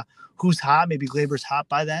who's hot. Maybe Glaber's hot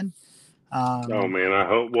by then. Oh man, I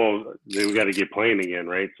hope. Well, we got to get playing again,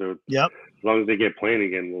 right? So yep. As long as they get playing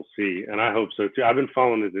again, we'll see. And I hope so too. I've been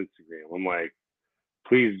following his Instagram. I'm like,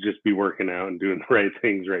 please just be working out and doing the right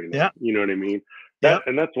things right now. Yep. You know what I mean? Yep.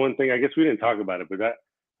 And that's one thing. I guess we didn't talk about it, but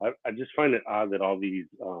I just find it odd that all these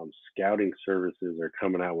scouting services are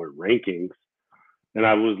coming out with rankings. And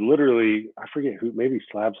I was literally, I forget who, maybe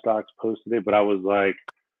Slab Stocks posted it, but I was like,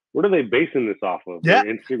 what are they basing this off of? Yeah.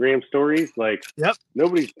 Their Instagram stories? Like, Yep.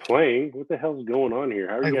 nobody's playing. What the hell's going on here?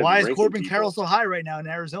 How are Like, you guys why is ranking Corbin people? Carroll so high right now in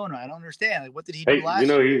Arizona? I don't understand. Like, what did he do Hey, last you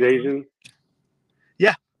know year? he's Asian?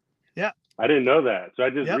 Yeah. Yeah. I didn't know that. So I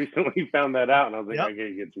just Yep. recently found that out, and I was like, Yep. I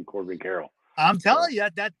gotta get some Corbin Carroll. I'm telling you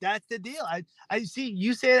that's the deal. I see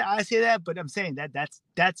you say that, I say that, but I'm saying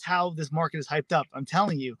that's how this market is hyped up. I'm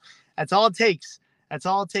telling you, that's all it takes. That's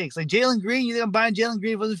all it takes. Like Jalen Green, you think I'm buying Jalen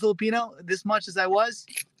Green if I wasn't Filipino this much as I was,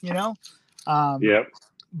 you know? Yep.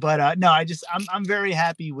 But no, I'm very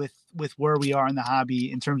happy with where we are in the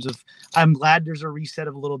hobby in terms of. I'm glad there's a reset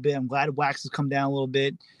of a little bit. I'm glad wax has come down a little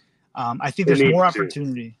bit. I think there's more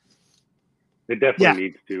opportunity. It definitely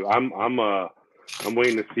needs to. I'm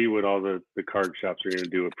waiting to see what all the card shops are going to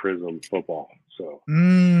do with Prism football. So.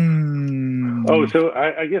 Oh, so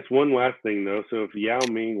I guess one last thing though. So if Yao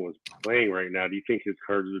Ming was playing right now, do you think his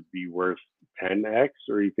cards would be worth 10x,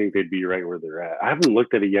 or do you think they'd be right where they're at? I haven't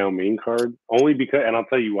looked at a Yao Ming card only because, and I'll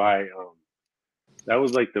tell you why. That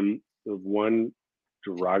was like the one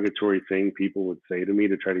derogatory thing people would say to me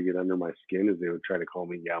to try to get under my skin is they would try to call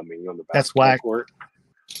me Yao Ming on the basketball court.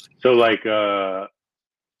 So like, I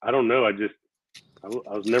don't know. I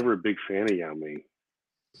was never a big fan of Yao Ming,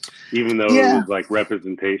 even though it was like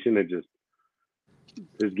representation.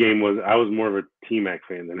 His game was. I was more of a T-Mac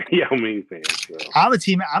fan than a Yao Ming fan. So. I'm a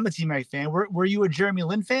T-Mac fan. Were you a Jeremy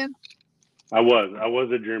Lin fan? I was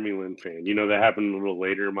a Jeremy Lin fan. You know, that happened a little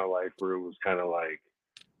later in my life where it was kind of like,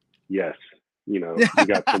 yes, you know,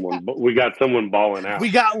 we got someone balling out. We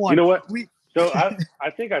got one. You know what? So I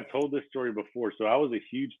think I've told this story before. So I was a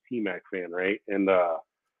huge T-Mac fan, right? And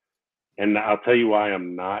I'll tell you why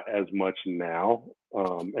I'm not as much now.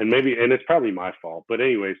 And it's probably my fault. But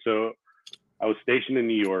anyway, so I was stationed in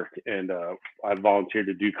New York, and I volunteered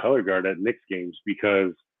to do color guard at Knicks games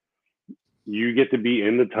because you get to be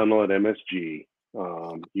in the tunnel at MSG.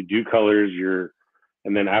 You do colors,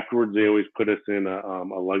 and then afterwards they always put us in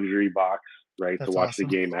a luxury box, right, to watch the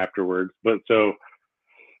game afterwards. But so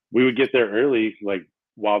we would get there early, like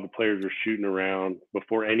while the players were shooting around,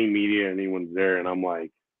 before any media, anyone's there, and I'm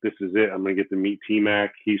like, this is it. I'm gonna get to meet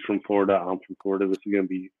T-Mac. He's from Florida. I'm from Florida. This is gonna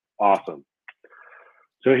be awesome.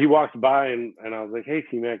 So he walked by, and I was like, hey,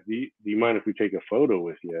 T-Mac, do you mind if we take a photo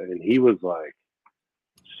with you? And he was like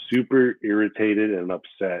super irritated and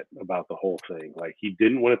upset about the whole thing. Like, he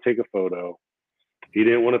didn't want to take a photo. He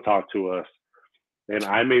didn't want to talk to us. And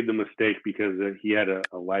I made the mistake because he had a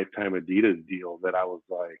lifetime Adidas deal that I was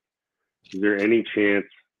like, is there any chance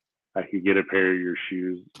I could get a pair of your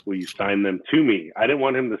shoes? Will you sign them to me? I didn't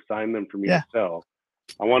want him to sign them for me to sell.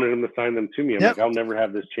 I wanted him to sign them to me. I'm like, I'll never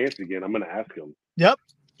have this chance again. I'm going to ask him. Yep.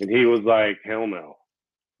 And he was like, hell no.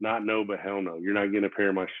 Not no, but hell no. You're not getting a pair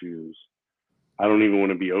of my shoes. I don't even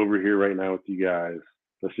want to be over here right now with you guys.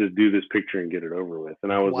 Let's just do this picture and get it over with.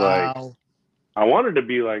 And I was like, I wanted to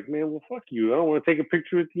be like, man, well, fuck you. I don't want to take a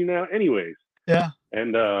picture with you now anyways. Yeah.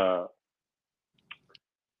 And so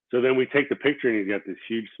then we take the picture, and he's got this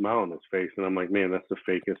huge smile on his face. And I'm like, man, that's the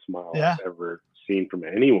fakest smile I've ever seen from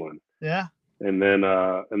anyone. Yeah. And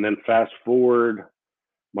then fast forward,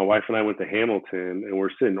 my wife and I went to Hamilton, and we're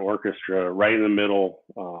sitting orchestra right in the middle,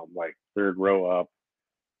 like third row up,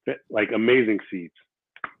 like amazing seats.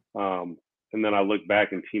 And then I look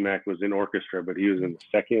back, and T-Mac was in orchestra, but he was in the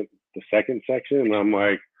second section. And I'm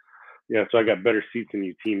like, yeah, so I got better seats than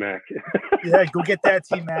you, T-Mac. Yeah, go get that,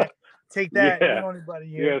 T-Mac. Take that. Yeah. You don't anybody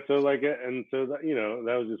here. Yeah, so like, and so that, you know,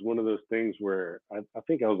 that was just one of those things where I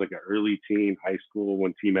think I was like an early teen, high school,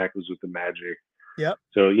 when T-Mac was with the Magic. Yep.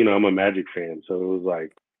 So, you know, I'm a Magic fan. So it was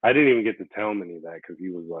like, I didn't even get to tell him any of that because he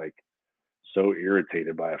was like so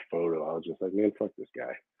irritated by a photo. I was just like, man, fuck this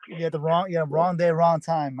guy. Wrong day, wrong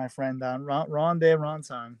time, my friend. Wrong day, wrong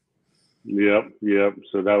time. Yep.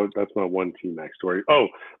 So that's my one T-Mac story. Oh,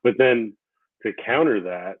 but then to counter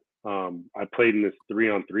that, I played in this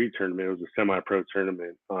 3-on-3 tournament. It was a semi-pro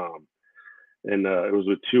tournament, and it was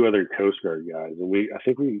with two other Coast Guard guys, and I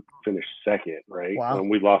think we finished second, right? Wow.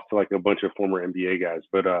 We lost to like a bunch of former NBA guys,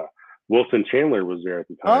 but Wilson Chandler was there at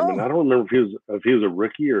the time, and I don't remember if he was a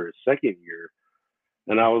rookie or a second year.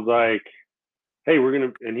 And I was like, hey,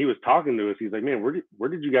 and he was talking to us. He's like, man, where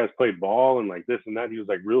did you guys play ball and like this and that? He was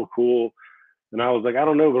like real cool. And I was like, I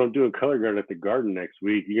don't know, but I'm doing color guard at the Garden next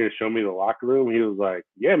week. You gonna show me the locker room? He was like,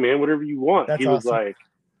 yeah, man, whatever you want. That's he was awesome. like,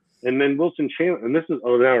 and then Wilson Chandler, and this is,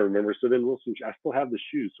 now I remember. So then I still have the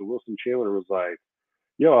shoes. So Wilson Chandler was like,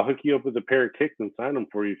 yo, I'll hook you up with a pair of kicks and sign them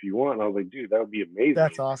for you if you want. And I was like, dude, that would be amazing.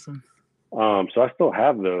 That's awesome. So I still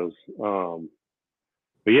have those.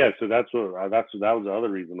 but yeah, so that was the other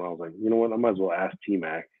reason why I was like, you know what, I might as well ask T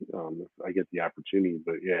Mac if I get the opportunity.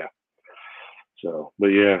 But yeah, but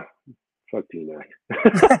yeah, fuck T Mac.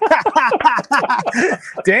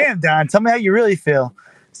 Damn, Don, tell me how you really feel.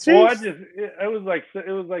 Well, it was like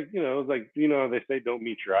they say don't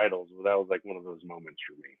meet your idols. Well, that was like one of those moments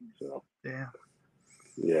for me. So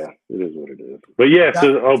yeah, it is what it is. But yeah,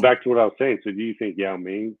 back to what I was saying. So do you think Yao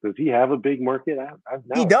Ming, does he have a big market?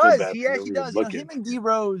 He does. He actually does. Him and D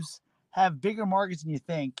Rose have bigger markets than you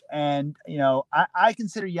think. And, I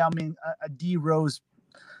consider Yao Ming a D Rose,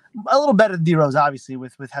 a little better than D Rose, obviously,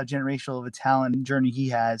 with how generational of a talent and journey he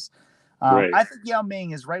has. Right. I think Yao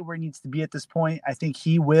Ming is right where he needs to be at this point. I think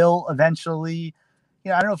he will eventually, I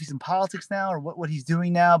don't know if he's in politics now or what he's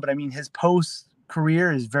doing now, but I mean, his post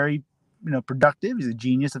career is very, productive. He's a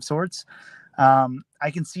genius of sorts.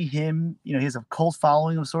 I can see him, he has a cult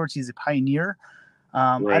following of sorts. He's a pioneer.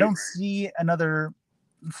 Right. I don't see another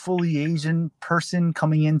fully Asian person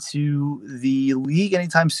coming into the league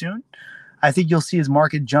anytime soon. I think you'll see his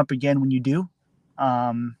market jump again when you do.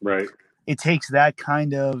 Right. It takes that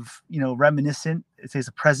kind of, reminiscent. It takes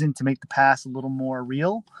a present to make the past a little more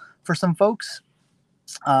real for some folks.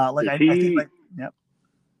 I think yep.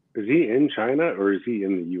 Is he in China or is he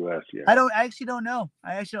in the U.S. yet? I actually don't know.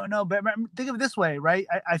 But think of it this way, right?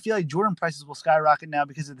 I feel like Jordan prices will skyrocket now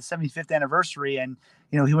because of the 75th anniversary. And,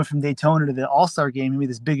 he went from Daytona to the All-Star game. He made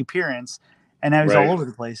this big appearance. And now he's all over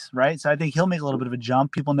the place, right? So I think he'll make a little bit of a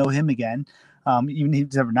jump. People know him again. Even if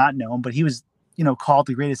he's never not known. But he was, called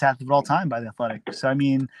the greatest athlete of all time by The Athletic. So, I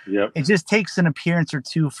mean, It just takes an appearance or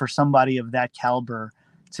two for somebody of that caliber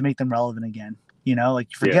to make them relevant again. You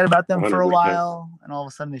forget about them 100%. For a while, and all of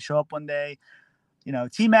a sudden they show up one day.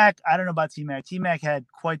 T-Mac, I don't know about T-Mac. T-Mac had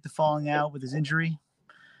quite the falling out with his injury.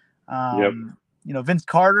 Vince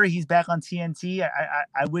Carter, he's back on TNT.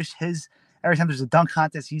 I wish every time there's a dunk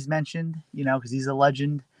contest, he's mentioned, because he's a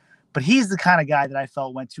legend. But he's the kind of guy that I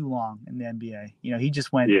felt went too long in the NBA.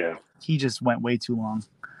 He just went way too long.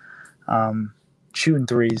 Shooting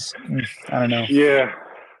threes. I don't know. Yeah.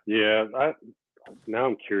 Now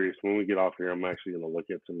I'm curious. When we get off here, I'm actually going to look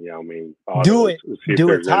at some Yao Ming. Do it.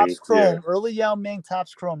 Topps Chrome. Early Yao Ming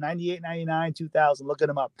Topps Chrome. 98, 99, 2000. Look at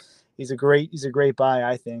him up. He's a great buy,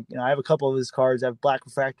 I think. I have a couple of his cards. I have Black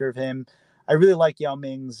Refractor of him. I really like Yao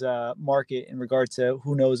Ming's market in regard to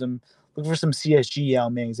who knows him. Look for some CSG Yao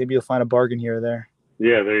Mings. Maybe you'll find a bargain here or there.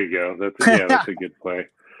 Yeah, there you go. That's a good play.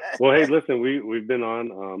 Well, hey, listen, we've been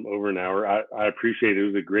on over an hour. I appreciate it. It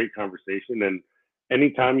was a great conversation, and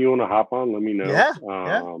anytime you want to hop on, let me know. Yeah.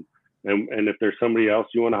 And if there's somebody else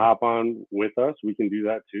you want to hop on with us, we can do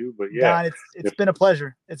that too. But yeah, Don, it's been a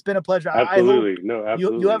pleasure. It's been a pleasure. Absolutely.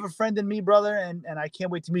 Absolutely. You have a friend in me, brother, and I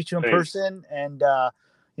can't wait to meet you in person and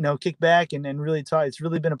kick back and really talk. It's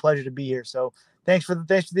really been a pleasure to be here. So thanks for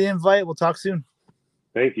the invite. We'll talk soon.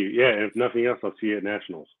 Thank you. Yeah, and if nothing else, I'll see you at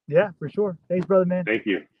Nationals. Yeah, for sure. Thanks, brother, man. Thank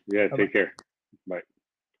you. Yeah, Bye-bye. Take care. Bye.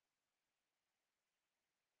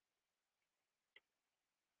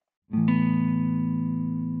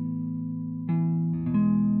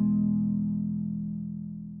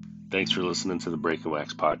 Thanks for listening to the Break and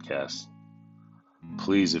Wax podcast.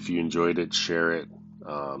 Please, if you enjoyed it, share it,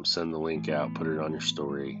 send the link out, put it on your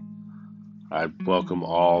story. I welcome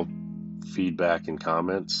all feedback and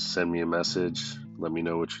comments. Send me a message. Let me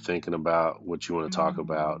know what you're thinking about, what you want to talk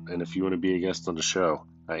about. And if you want to be a guest on the show,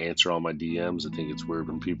 I answer all my DMs. I think it's weird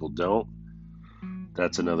when people don't.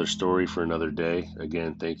 That's another story for another day.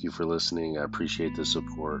 Again, thank you for listening. I appreciate the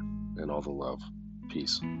support and all the love.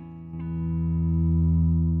 Peace.